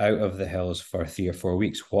you're out of the hills for 3 or 4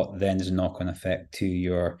 weeks, what then is a knock-on effect to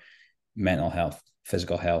your mental health,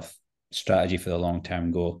 physical health, strategy for the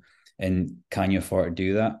long-term goal? And can you afford to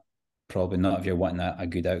do that? Probably not if you're wanting a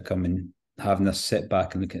good outcome. And having to sit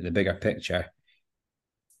back and look at the bigger picture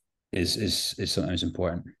is sometimes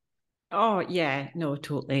important. Oh, yeah, no,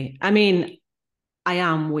 totally. I mean, I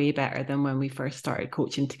am way better than when we first started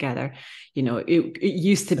coaching together. It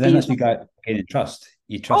used to And then be, that's what you got gaining trust.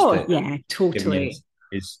 You trust oh, that yeah, giving you totally.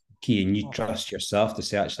 is key, and you trust yourself to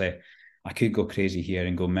say, actually, I could go crazy here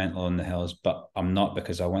and go mental on the hills, but I'm not,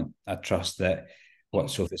 because I trust that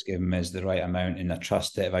what Sophie's given me is the right amount, and I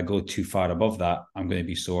trust that if I go too far above that, I'm going to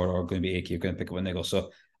be sore or going to be achy, or going to pick up a niggle.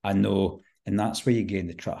 So I know, and that's where you gain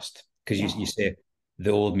the trust, because you say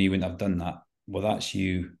the old me wouldn't have done that. Well, that's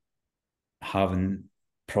you having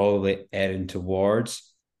probably erring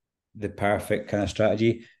towards the perfect kind of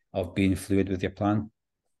strategy of being fluid with your plan.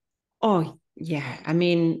 Oh, yeah. I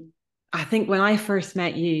mean, I think when I first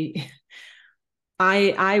met you,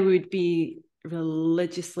 I would be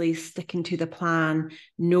religiously sticking to the plan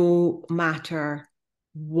no matter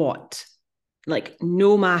what. Like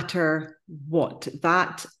no matter what,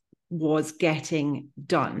 that was getting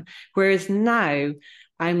done. Whereas now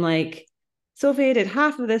I'm like, Sophie did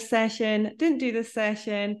half of this session, didn't do this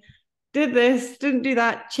session, did this, didn't do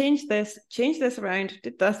that, change this around,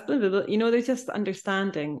 did this, blah, blah, blah. There's just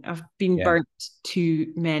understanding. I've been Yeah. burnt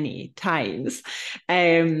too many times.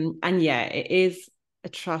 And yeah, it is a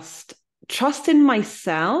trust in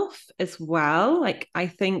myself as well. Like I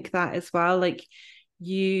think that as well, like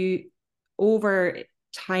you over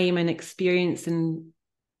time and experience in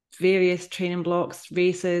various training blocks,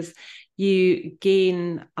 races, you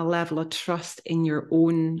gain a level of trust in your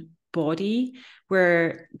own body,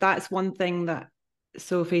 where that's one thing that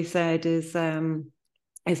Sophie said is my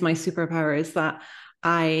superpower, is that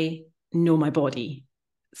I know my body.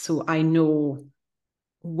 So I know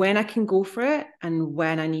when I can go for it and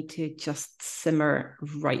when I need to just simmer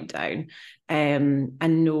right down, and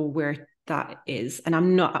know where that is. And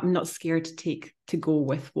I'm not scared to go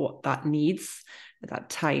with what that needs at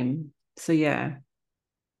that time. So yeah.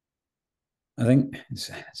 I think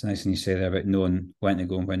it's nice when you say there about knowing when to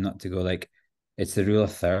go and when not to go. Like, it's the rule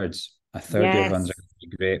of thirds. A third of your runs Yes. are going to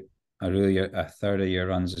be great. A third of your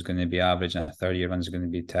runs is going to be average, and a third of your runs are going to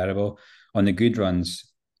be terrible. On the good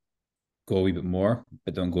runs, go a wee bit more,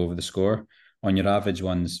 but don't go over the score. On your average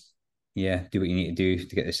ones, yeah, do what you need to do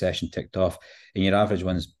to get the session ticked off. In your average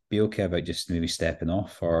ones, be okay about just maybe stepping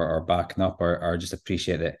off, or backing up, or just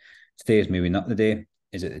appreciate that today is maybe not the day.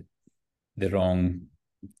 Is it the wrong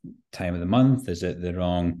time of the month? Is it the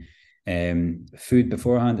wrong food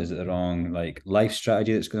beforehand? Is it the wrong like life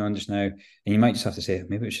strategy that's going on just now? And you might just have to say,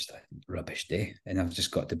 maybe it's just a rubbish day, and I've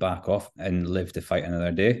just got to back off and live to fight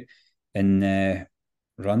another day. And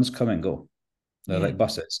runs come and go. They're Yeah. like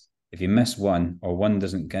buses. If you miss one, or one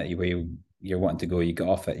doesn't get you where you're wanting to go, you get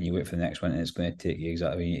off it and you wait for the next one, and it's going to take you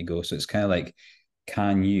exactly where you need to go. So it's kind of like,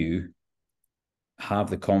 can you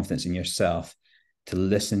have the confidence in yourself to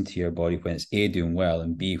listen to your body when it's A, doing well,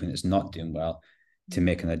 and B, when it's not doing well, to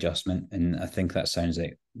make an adjustment? And I think that sounds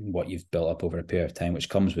like what you've built up over a period of time, which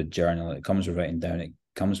comes with journal, it comes with writing down, it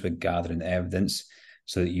comes with gathering evidence,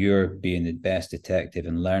 so that you're being the best detective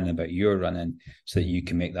and learning about your running, so that you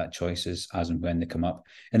can make that choices as and when they come up.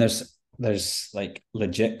 And there's like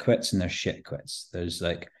legit quits and there's shit quits. There's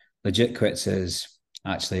like legit quits is,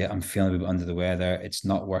 actually, I'm feeling a bit under the weather, it's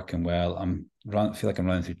not working well, feel like I'm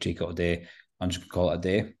running through treacle all day, I'm just gonna call it a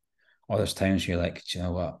day. Or there's times you're like, do you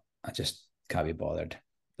know what? I just can't be bothered.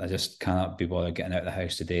 I just cannot be bothered getting out of the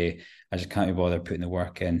house today. I just can't be bothered putting the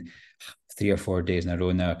work in. 3 or 4 days in a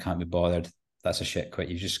row now, I can't be bothered. That's a shit quit.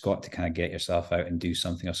 You've just got to kind of get yourself out and do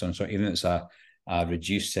something of some sort. Even if it's a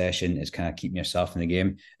reduced session, it's kind of keeping yourself in the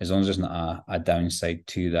game. As long as there's not a downside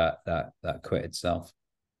to that quit itself.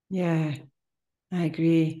 Yeah, I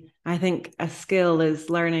agree. I think a skill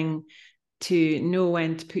is learning to know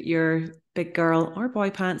when to put your big girl or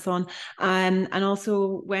boy pants on, and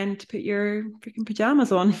also when to put your freaking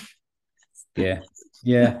pajamas on. Yeah.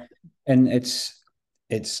 Yeah. And it's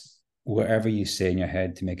whatever you say in your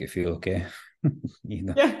head to make it feel okay. You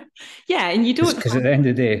know, Yeah. Yeah. And you don't because at the end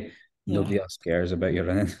of the day, Nobody else cares about your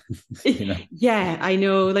running. Yeah, I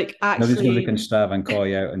know. Like, Nobody's going to look actually, on Strava and call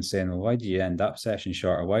you out and saying, well, why did you end that session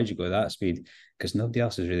short, or why did you go that speed? Because nobody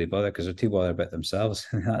else is really bothered, because they're too bothered about themselves.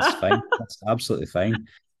 That's fine. I That's absolutely fine.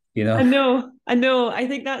 You know, know, I know. I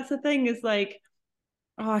think that's the thing is like,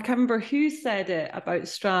 oh, I can't remember who said it about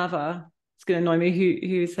Strava. It's going to annoy me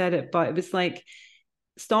who said it, but it was like,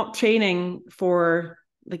 stop training for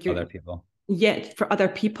like your, other people. yet for other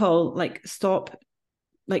people, like stop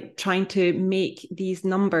like trying to make these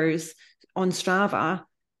numbers on Strava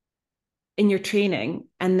in your training,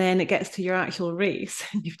 and then it gets to your actual race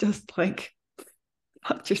and you've just like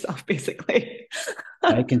fucked yourself basically.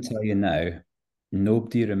 I can tell you now,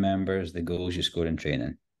 nobody remembers the goals you scored in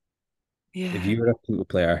training. If Yeah. you were a football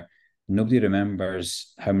player, nobody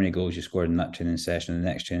remembers how many goals you scored in that training session, the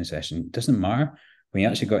next training session. It doesn't matter. When you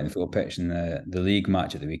actually got in the football pitch in the league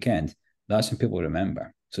match at the weekend, that's when people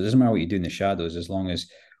remember. So it doesn't matter what you do in the shadows, as long as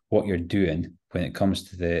what you're doing when it comes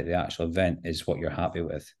to the actual event is what you're happy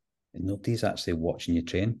with. And nobody's actually watching you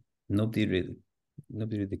train. Nobody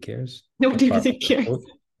really cares. Nobody Apart really from the cares.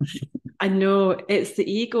 coach. I know it's the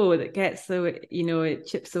ego that gets so, it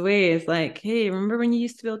chips away. It's like, hey, remember when you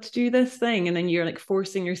used to be able to do this thing? And then you're like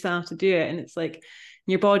forcing yourself to do it. And it's like,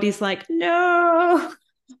 your body's like, no,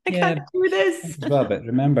 I Yeah, can't do this. as well. But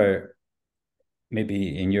remember,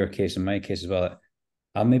 maybe in your case, in my case as well,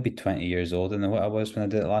 I'm maybe 20 years older than what I was when I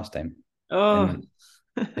did it last time. Oh, And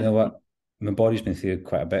you know what? My body's been through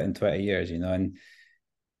quite a bit in 20 years, and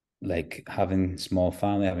like having small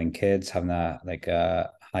family, having kids, having a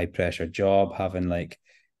high pressure job, having like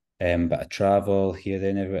bit of travel here, there,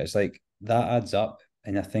 and everywhere. It's like that adds up.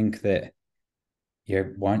 And I think that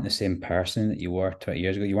you weren't the same person that you were 20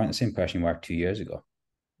 years ago. You weren't the same person you were 2 years ago.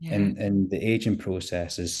 yeah. And the aging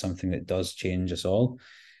process is something that does change us all.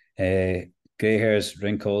 Uh, Grey hairs,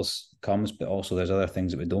 wrinkles comes, but also there's other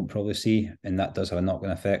things that we don't probably see, and that does have a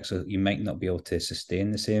knock-on effect. So you might not be able to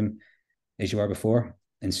sustain the same as you were before,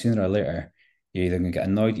 and sooner or later, you're either going to get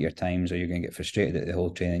annoyed at your times, or you're going to get frustrated at the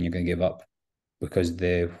whole training, and you're going to give up because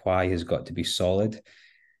the why has got to be solid.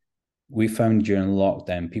 We found during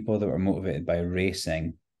lockdown, people that were motivated by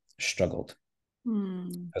racing struggled Hmm.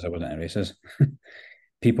 because I wasn't in races.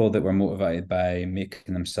 People that were motivated by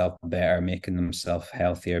making themselves better, making themselves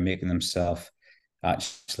healthier, making themselves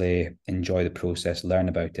actually enjoy the process, learn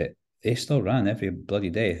about it, they still ran every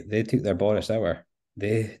bloody day. They took their Boris hour.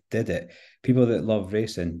 They did it. People that love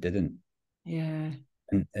racing didn't. Yeah.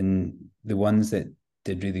 And the ones that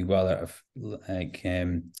did really well out of like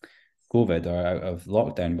COVID or out of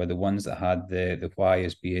lockdown were the ones that had the why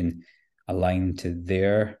as being aligned to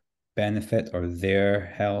their benefit or their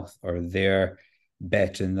health or their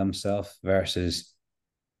bettering themselves versus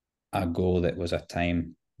a goal that was a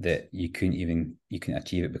time that you couldn't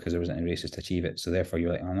achieve it because there wasn't any races to achieve it. So therefore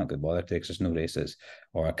you're like, oh, I'm not going to bother because there's no races,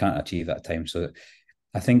 or I can't achieve that time. So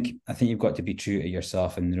I think you've got to be true to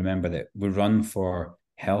yourself and remember that we run for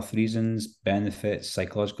health reasons, benefits,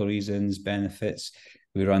 psychological reasons, benefits.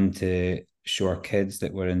 We run to show our kids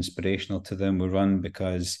that we're inspirational to them. We run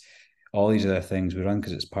because all these other things. We run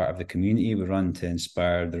because it's part of the community. We run to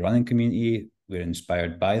inspire the running community. We're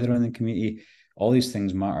inspired by the running community. All these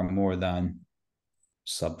things matter more than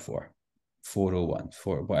sub 401,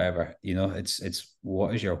 4, whatever. It's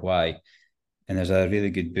what is your why? And there's a really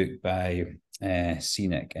good book by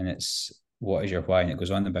Scenic, and it's What is Your Why? And it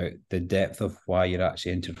goes on about the depth of why you're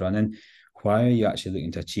actually into running. Why are you actually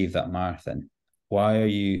looking to achieve that marathon? Why are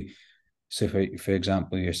you, so for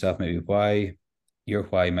example, yourself, maybe your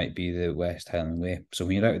why might be the West Highland Way. So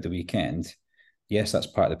when you're out at the weekend, yes, that's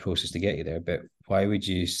part of the process to get you there, but why would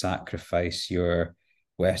you sacrifice your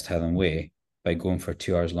West Highland Way by going for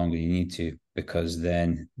 2 hours longer than you need to? Because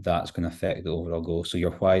then that's going to affect the overall goal. So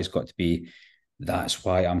your why has got to be, that's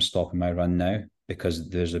why I'm stopping my run now, because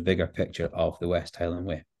there's a bigger picture of the West Highland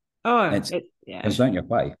Way. Oh, It's yeah. it's not your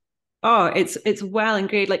why. Oh, it's well and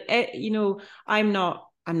great. Like I'm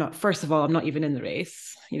not, first of all, I'm not even in the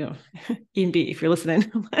race, Ian B, if you're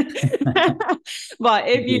listening. But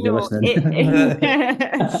if If you're listening.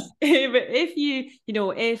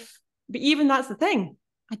 if but even that's the thing.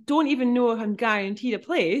 I don't even know if I'm guaranteed a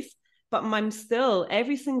place, but I'm still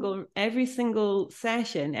every single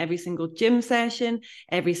session, every single gym session,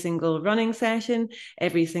 every single running session,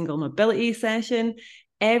 every single mobility session,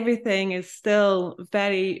 everything is still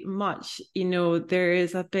very much, there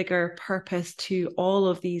is a bigger purpose to all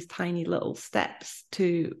of these tiny little steps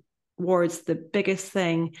towards the biggest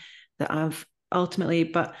thing that I've ultimately,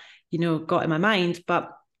 got in my mind. But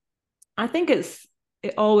I think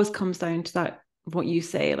it always comes down to that, what you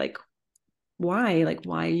say, like why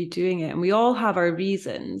are you doing it? And we all have our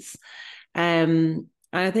reasons.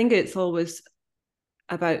 And I think it's always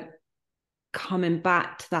about coming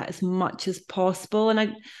back to that as much as possible. And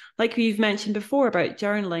I, like you've mentioned before about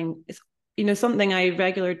journaling, it's, you know, something I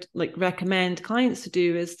regularly like recommend clients to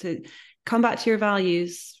do is to come back to your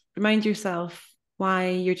values, remind yourself why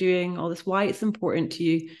you're doing all this, why it's important to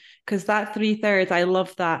you. Because that 3/3, I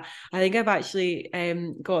love that. I think I've actually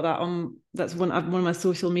got that on. That's one of my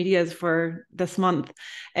social medias for this month.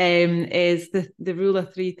 Is the rule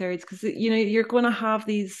of 3/3, because you know you're going to have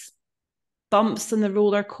these bumps in the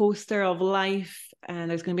roller coaster of life,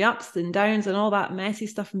 and there's going to be ups and downs and all that messy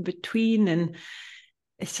stuff in between, and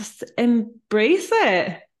it's just embrace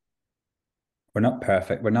it. We're not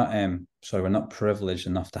perfect. We're not privileged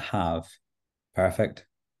enough to have perfect.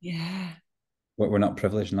 Yeah. We're not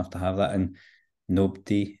privileged enough to have that, and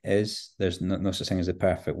nobody is. There's no such thing as the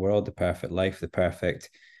perfect world, the perfect life, the perfect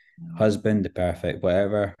husband, the perfect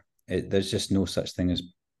whatever. There's just no such thing as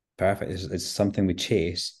perfect. It's something we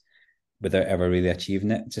chase without ever really achieving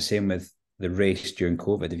it. It's the same with the race during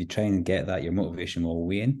COVID. If you try and get that, your motivation will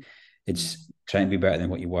wane. It's trying to be better than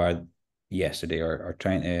what you were yesterday, or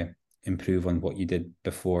trying to improve on what you did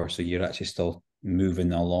before. So you're actually still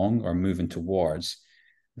moving along or moving towards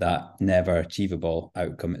that never achievable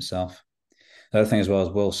outcome itself. The other thing as well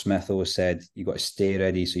is Will Smith always said you got to stay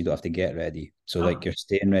ready so you don't have to get ready. So like you're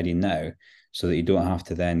staying ready now so that you don't have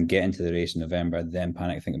to then get into the race in November, then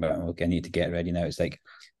panic, think about, okay, I need to get ready now. It's like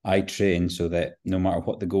I train so that no matter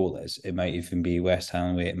what the goal is, it might even be West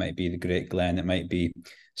Hanley, it might be the Great Glen, it might be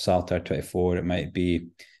Salter 24, it might be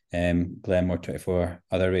Glenmore 24.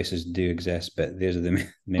 Other races do exist, but those are the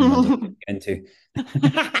main ones I'm into.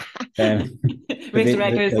 Race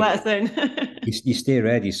directors, let us in. You stay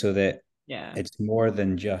ready so that Yeah. it's more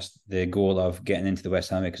than just the goal of getting into the West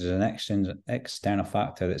Ham, because there's an external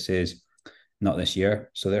factor that says not this year.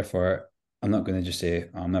 So therefore, I'm not going to just say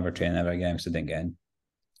I'm never training ever again because I didn't get in.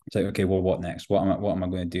 It's like, okay, well, what next? What am I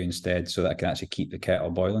going to do instead so that I can actually keep the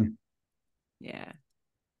kettle boiling? Yeah.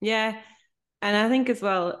 Yeah. And I think as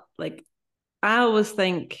well, like I always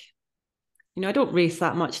think, you know, I don't race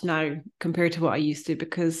that much now compared to what I used to,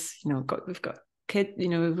 because, you know, we've got kids, you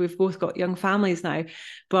know, we've both got young families now.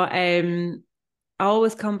 But I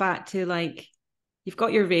always come back to like, you've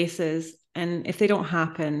got your races, and if they don't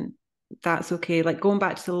happen, that's okay. Like going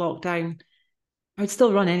back to the lockdown, I would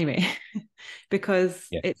still run anyway because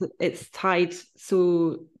Yeah. it's tied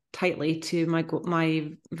so tightly to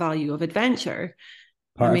my value of adventure.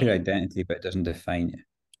 I Part of mean, your identity, but it doesn't define you. it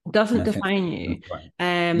And doesn't I think define that's you. important.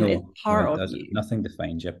 It's No, part it of doesn't. you. Nothing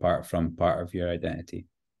defines you apart from part of your identity.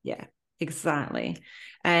 Yeah, exactly.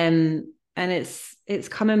 And it's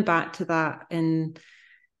coming back to that in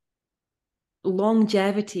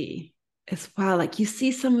longevity as well. Like you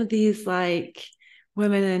see some of these like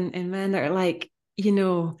women and men that are like, you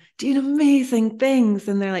know, doing amazing things,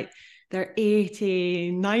 and they're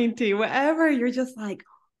 80, 90, whatever. You're just like,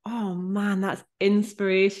 oh man, that's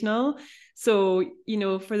inspirational. So, you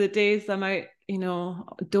know, for the days I'm out, you know,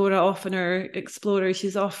 Dora off on her explorer,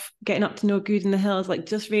 she's off getting up to no good in the hills, like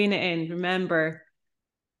just rein it in. Remember,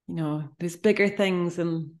 you know, there's bigger things.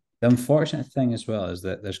 And The unfortunate thing as well is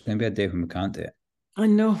that there's going to be a day when we can't do it. I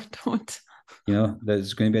know, don't.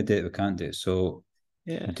 There's going to be a day that we can't do it. So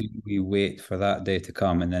Yeah. do we wait for that day to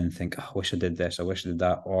come and then think, oh, I wish I did this, I wish I did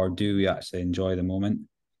that? Or do we actually enjoy the moment?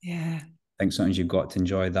 Yeah. I think sometimes you've got to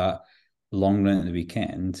enjoy that long run at the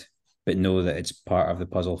weekend, but know that it's part of the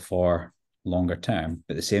puzzle for longer term.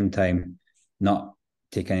 But at the same time, not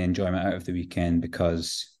take any enjoyment out of the weekend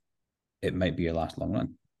because it might be your last long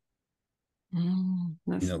run.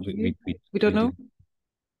 That's We true. we we, We we don't know. do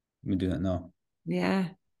we do not know. Yeah,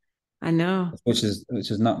 I know. Which is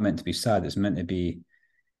not meant to be sad. It's meant to be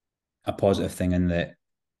a positive thing in that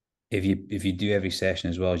if you do every session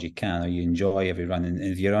as well as you can, or you enjoy every run, and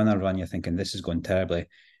if you're on a run, you're thinking this is going terribly,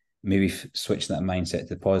 maybe switch that mindset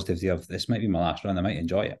to the positivity of this might be my last run. I might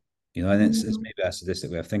enjoy it. And it's maybe a sadistic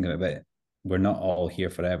way of thinking about it, but we're not all here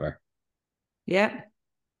forever. Yeah,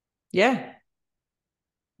 yeah.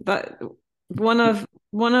 But one of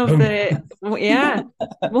Boom. the yeah,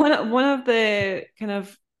 one of the kind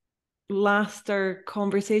of laster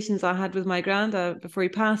conversations I had with my granddad before he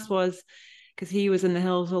passed was, because he was in the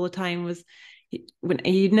hills all the time, was when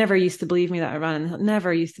he never used to believe me that I ran in the hills,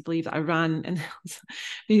 never used to believe that I ran in the hills.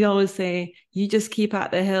 He'd always say, you just keep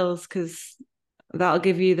at the hills because that'll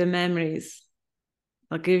give you the memories.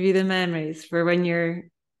 I'll give you the memories for when you're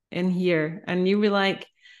in here. And you be like,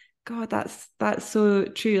 God, that's so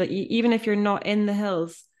true. Like even if you're not in the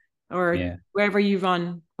hills or Yeah. wherever you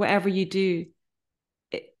run, whatever you do,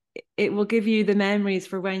 it it will give you the memories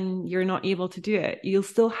for when you're not able to do it. You'll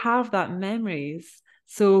still have that memories.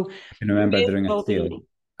 So I can you remember may as doing a well field. be,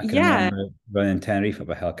 I can yeah, remember running Tenerife up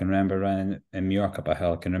a hill. I can remember running in Mallorca up a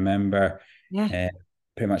hill. I can remember yeah, uh,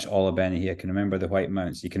 pretty much all of Benny. I can remember the White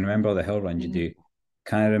Mountains. You can remember all the hill runs you yeah, do.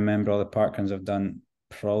 Can I remember all the park runs I've done?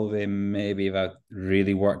 Probably, maybe if I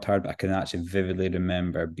really worked hard, but I can actually vividly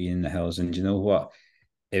remember being in the hills. And you know what?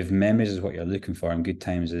 If memories is what you're looking for and good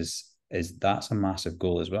times is that's a massive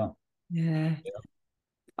goal as well. yeah.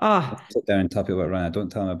 Oh, Sit down and tell people about running. I don't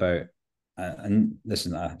tell them about, and this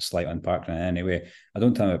isn't a slight on park run anyway. I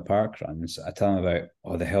don't tell them about park runs. I tell them about,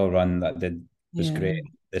 oh, the hill run that I did was great. yeah,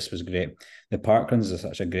 This was great. The park runs are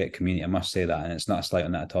such a great community. I must say that, and it's not a slight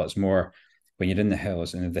on that at all. It's more when you're in the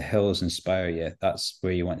hills, and if the hills inspire you, that's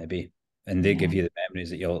where you want to be, and they give yeah, you the memories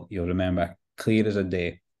that you'll remember clear as a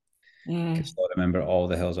day. I yeah. can still remember all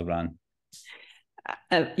the hills I've ran.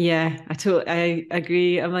 Yeah, I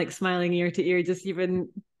agree. I'm like smiling ear to ear, just even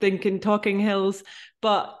thinking talking hills.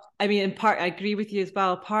 But I mean, in part, I agree with you as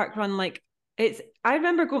well. Park run, like it's. I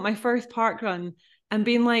remember going my first park run and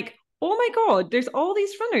being like, "Oh my god, there's all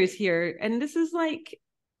these runners here, and this is like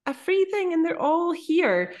a free thing, and they're all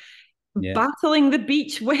here Yeah, battling the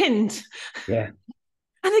beach wind, yeah.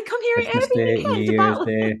 and they come here Christmas every Day, New weekend to Year's battle."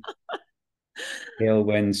 Day, hail,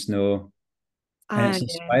 wind, snow, and Ah, it's yeah,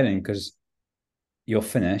 inspiring because you'll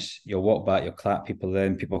finish, you'll walk back, you'll clap people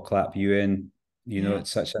in, people clap you in. You know, yeah,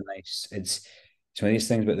 it's such a nice. It's one of these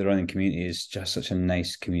things about the running community is just such a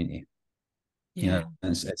nice community. You yeah,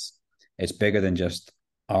 know, it's bigger than just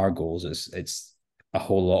our goals. It's a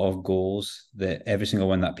whole lot of goals that every single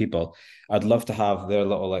one that people. I'd love to have their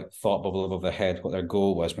little like thought bubble above their head what their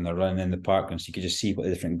goal was when they're running in the park, and so you could just see what the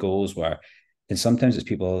different goals were. And sometimes it's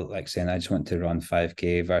people like saying, "I just want to run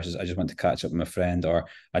 5K" versus "I just want to catch up with my friend," or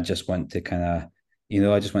 "I just want to kind of,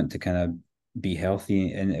 I just want to kind of be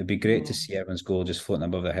healthy." And it'd be great to yeah, see everyone's goal just floating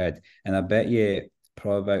above their head. And I bet you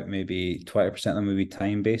probably about maybe 20% of them would be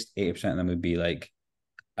time based, 80% of them would be like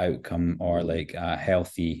outcome or like a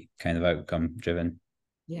healthy kind of outcome driven.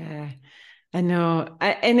 yeah. I know.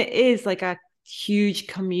 And it is like a huge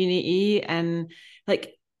community. And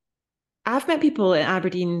like, I've met people in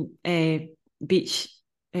Aberdeen Beach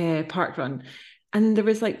Park Run, and there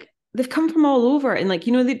was like, they've come from all over. And like,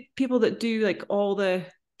 the people that do like all the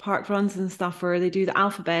park runs and stuff, where they do the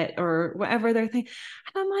alphabet or whatever their thing.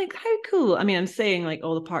 And I'm like, how cool. I mean, I'm saying like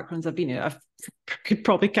all the park runs I've been in, I've could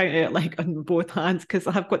probably count it like on both hands because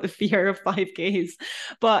I've got the fear of 5Ks.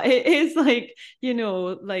 But it is like,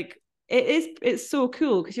 like it's so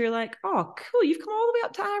cool because you're like, oh, cool, you've come all the way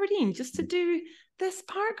up to Aberdeen just to do this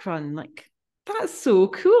park run. Like, that's so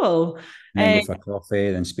cool. And then Uh, go for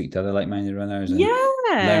coffee, then speak to other like-minded runners and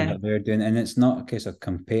learn yeah, what they're doing. And it's not a case of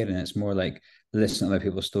comparing, it's more like listen to other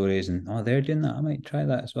people's stories and oh, they're doing that. I might try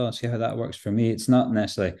that as well, see how that works for me. It's not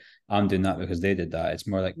necessarily I'm doing that because they did that. It's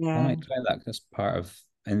more like, oh, I yeah, might try that. That's part of,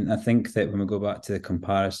 and I think that when we go back to the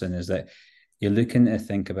comparison, is that you're looking to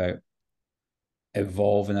think about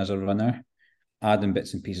evolving as a runner, adding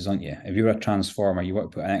bits and pieces on you. If you're a transformer, you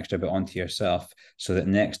want to put an extra bit onto yourself so that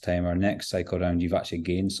next time or next cycle round, you've actually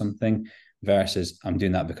gained something versus I'm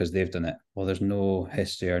doing that because they've done it. Well, there's no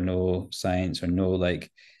history or no science or no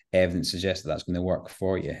like evidence suggests that that's going to work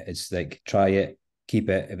for you. It's like try it, keep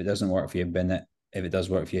it. If it doesn't work for you, bin it. If it does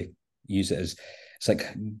work for you, use it as it's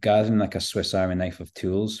like gathering like a Swiss Army knife of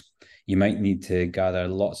tools. You might need to gather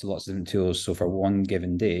lots and lots of different tools. So for one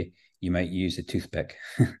given day, you might use a toothpick.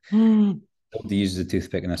 mm. Nobody uses a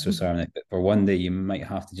toothpick in a Swiss Army knife, but for one day you might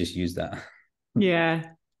have to just use that. Yeah.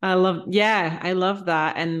 I love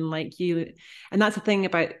that. And like and that's the thing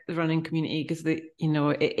about the running community, because it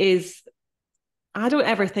is, I don't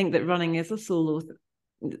ever think that running is a solo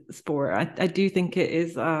sport. I do think it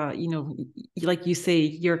is, like you say,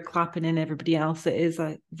 you're clapping in everybody else. It is,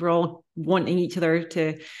 we're all wanting each other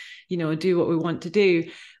to, do what we want to do.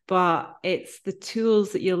 But it's the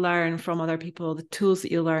tools that you learn from other people, the tools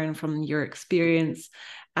that you learn from your experience.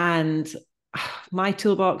 And my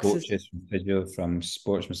toolbox is, Coaches from physio, from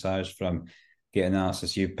sports massage, from gait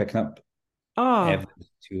analysis, you're picking up oh, evidence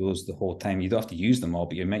tools the whole time. You don't have to use them all,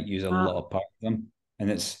 but you might use a uh, little part of them.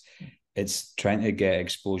 And it's trying to get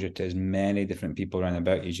exposure to as many different people around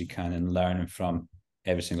about you as you can and learning from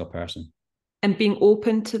every single person. and being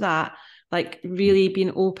open to that, like really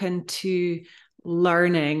being open to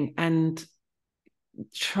learning and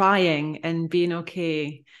trying and being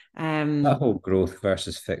okay. That whole growth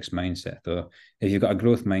versus fixed mindset, though, if you've got a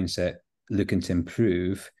growth mindset looking to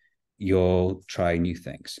improve, you'll try new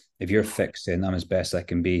things. If you're fixed and I'm as best I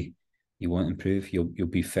can be, you won't improve. You'll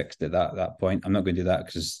be fixed at that point. I'm not going to do that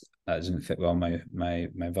because that doesn't fit well my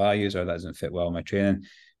values or that doesn't fit well my training.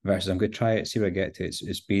 Versus I'm going to try it, see where I get to.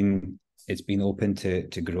 it's been open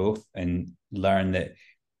to growth and learn that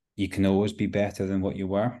you can always be better than what you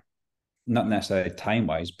were. Not necessarily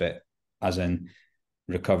time-wise, but as in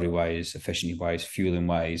recovery-wise, efficiency-wise,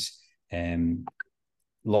 fueling-wise,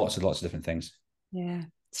 lots and lots of different things. Yeah.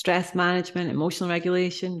 Stress management, emotional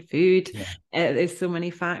regulation, food. Yeah. There's so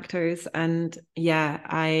many factors. And yeah,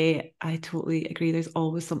 I totally agree. There's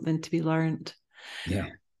always something to be learned. Yeah.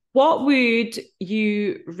 What would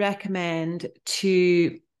you recommend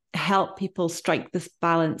to help people strike this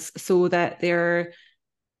balance so that they're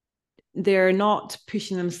not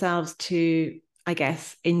pushing themselves to, I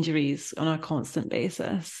guess, injuries on a constant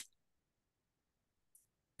basis?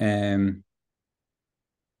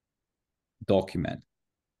 Document.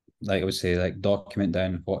 Like I would say, like document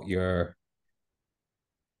down what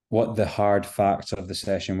the hard facts of the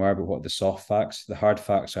session were, but what the soft facts. The hard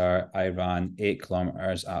facts are I ran 8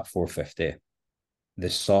 kilometers at 4:50. The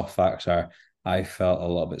soft facts are I felt a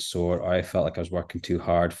little bit sore, or I felt like I was working too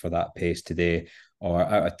hard for that pace today, or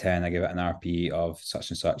out of 10, I give it an RPE of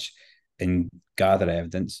such and such, and gather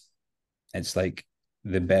evidence. It's like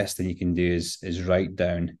the best thing you can do is write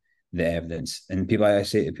down the evidence. And people, I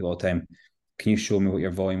say to people all the time, can you show me what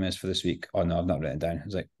your volume is for this week? Oh no, I've not written it down.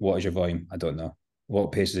 It's like, what is your volume? I don't know.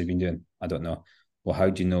 What paces have you been doing? I don't know. Well,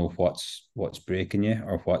 how do you know what's breaking you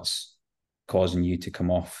or what's causing you to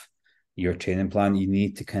come off your training plan? You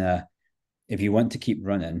need to kind of, if you want to keep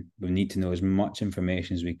running, we need to know as much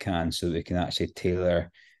information as we can so that we can actually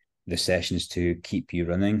tailor the sessions to keep you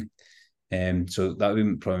running. So that would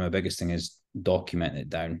be probably my biggest thing is document it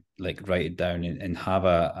down, like write it down and have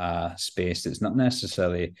a space that's not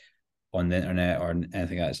necessarily on the internet or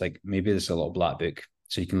anything else. It's like maybe there's a little black book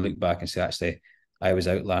so you can look back and say, actually, I was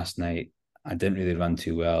out last night. I didn't really run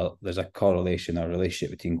too well. There's a correlation or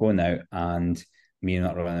relationship between going out and me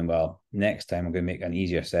not running well. Next time I'm going to make an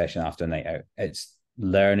easier session after a night out. It's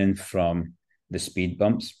learning from the speed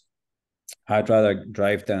bumps. I'd rather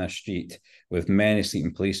drive down a street with many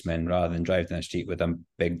sleeping policemen rather than drive down a street with a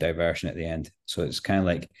big diversion at the end. So it's kind of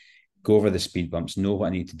like go over the speed bumps, know what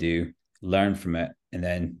I need to do, learn from it, and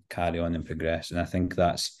then carry on and progress. And I think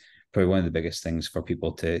that's probably one of the biggest things for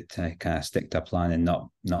people to kind of stick to a plan and not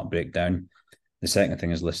break down. The second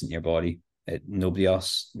thing is listen to your body. Nobody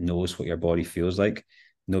else knows what your body feels like.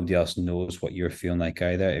 Nobody else knows what you're feeling like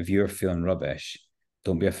either. If you're feeling rubbish,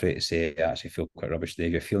 don't be afraid to say, I actually feel quite rubbish today.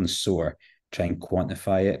 If you're feeling sore, try and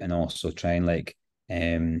quantify it and also try and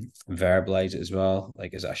verbalize it as well.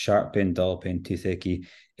 Like, is it a sharp pain, dull pain, toothache?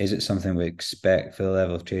 Is it something we expect for the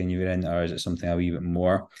level of training you're in, or is it something a wee bit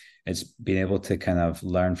more? It's being able to kind of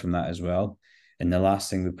learn from that as well. And the last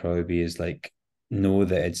thing would probably be is like know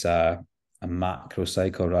that it's a macro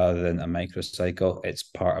cycle rather than a micro cycle. It's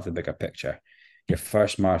part of the bigger picture. Your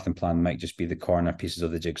first marathon plan might just be the corner pieces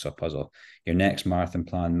of the jigsaw puzzle. Your next marathon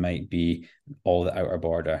plan might be all the outer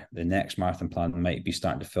border. The next marathon plan might be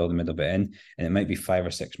starting to fill the middle bit in, and it might be 5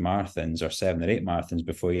 or 6 marathons or 7 or 8 marathons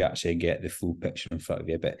before you actually get the full picture in front of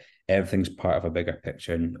you. But everything's part of a bigger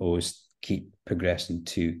picture, and always keep progressing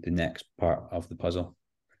to the next part of the puzzle.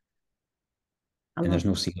 And there's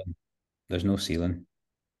no ceiling. There's no ceiling.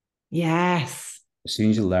 Yes. As soon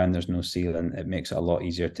as you learn there's no ceiling, it makes it a lot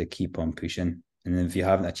easier to keep on pushing. And if you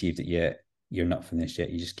haven't achieved it yet, you're not finished yet.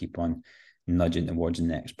 You just keep on nudging towards the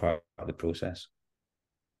next part of the process.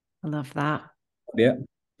 I love that. Yeah.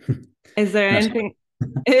 Is there anything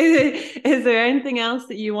is there anything else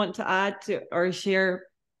that you want to add to or share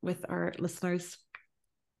with our listeners?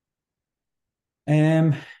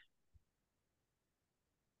 I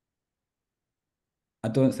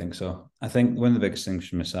don't think so. I think one of the biggest things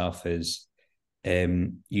for myself is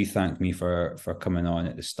you thanked me for coming on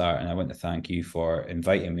at the start, and I want to thank you for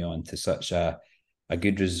inviting me on to such a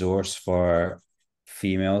good resource for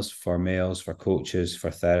females, for males, for coaches, for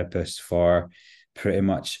therapists, for pretty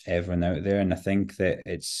much everyone out there. And I think that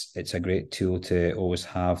it's a great tool to always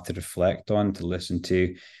have to reflect on, to listen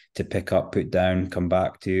to pick up, put down, come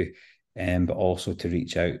back to, but also to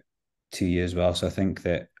reach out to you as well. So I think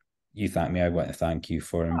that you thank me. I want to thank you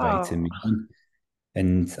for inviting me on.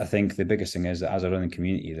 And I think the biggest thing is that as a running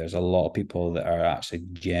community, there's a lot of people that are actually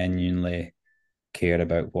genuinely care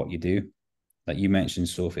about what you do. Like you mentioned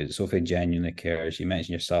Sophie genuinely cares. You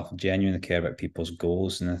mentioned yourself, genuinely care about people's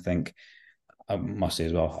goals. And I think I must say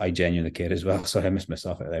as well, I genuinely care as well. Sorry, I missed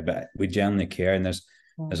myself out there, but we genuinely care. And there's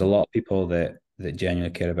a lot of people that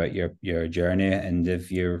genuinely care about your journey. And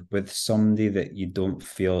if you're with somebody that you don't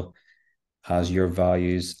feel has your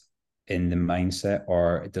values in the mindset,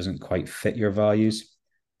 or it doesn't quite fit your values,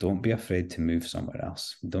 don't be afraid to move somewhere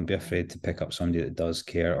else. Don't be afraid to pick up somebody that does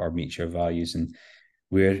care or meets your values. And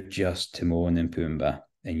we're just Timon and Pumbaa,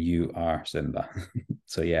 and you are Simba.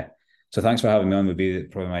 So yeah, So thanks for having me on. Would be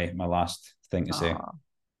probably my last thing to say.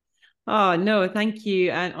 Oh, no, thank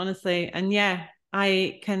you. And honestly, and yeah,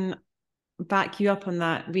 I can back you up on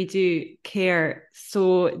that. We do care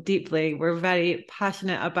so deeply. We're very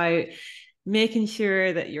passionate about making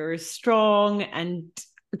sure that you're strong and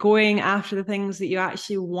going after the things that you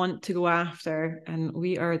actually want to go after. And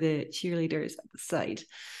we are the cheerleaders at the side.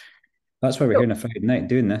 That's why we're here on a Friday night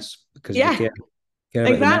doing this, because we Yeah, care about the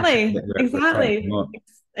message exactly. that we're trying to Exactly. promote.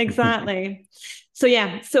 Exactly. So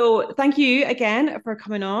yeah, so thank you again for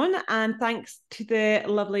coming on, and thanks to the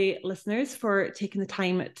lovely listeners for taking the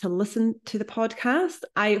time to listen to the podcast.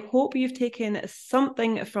 I hope you've taken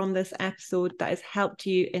something from this episode that has helped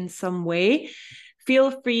you in some way.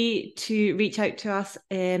 Feel free to reach out to us,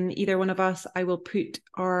 either one of us. I will put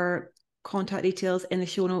our contact details in the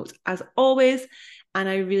show notes as always, and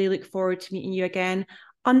I really look forward to meeting you again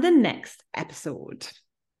on the next episode.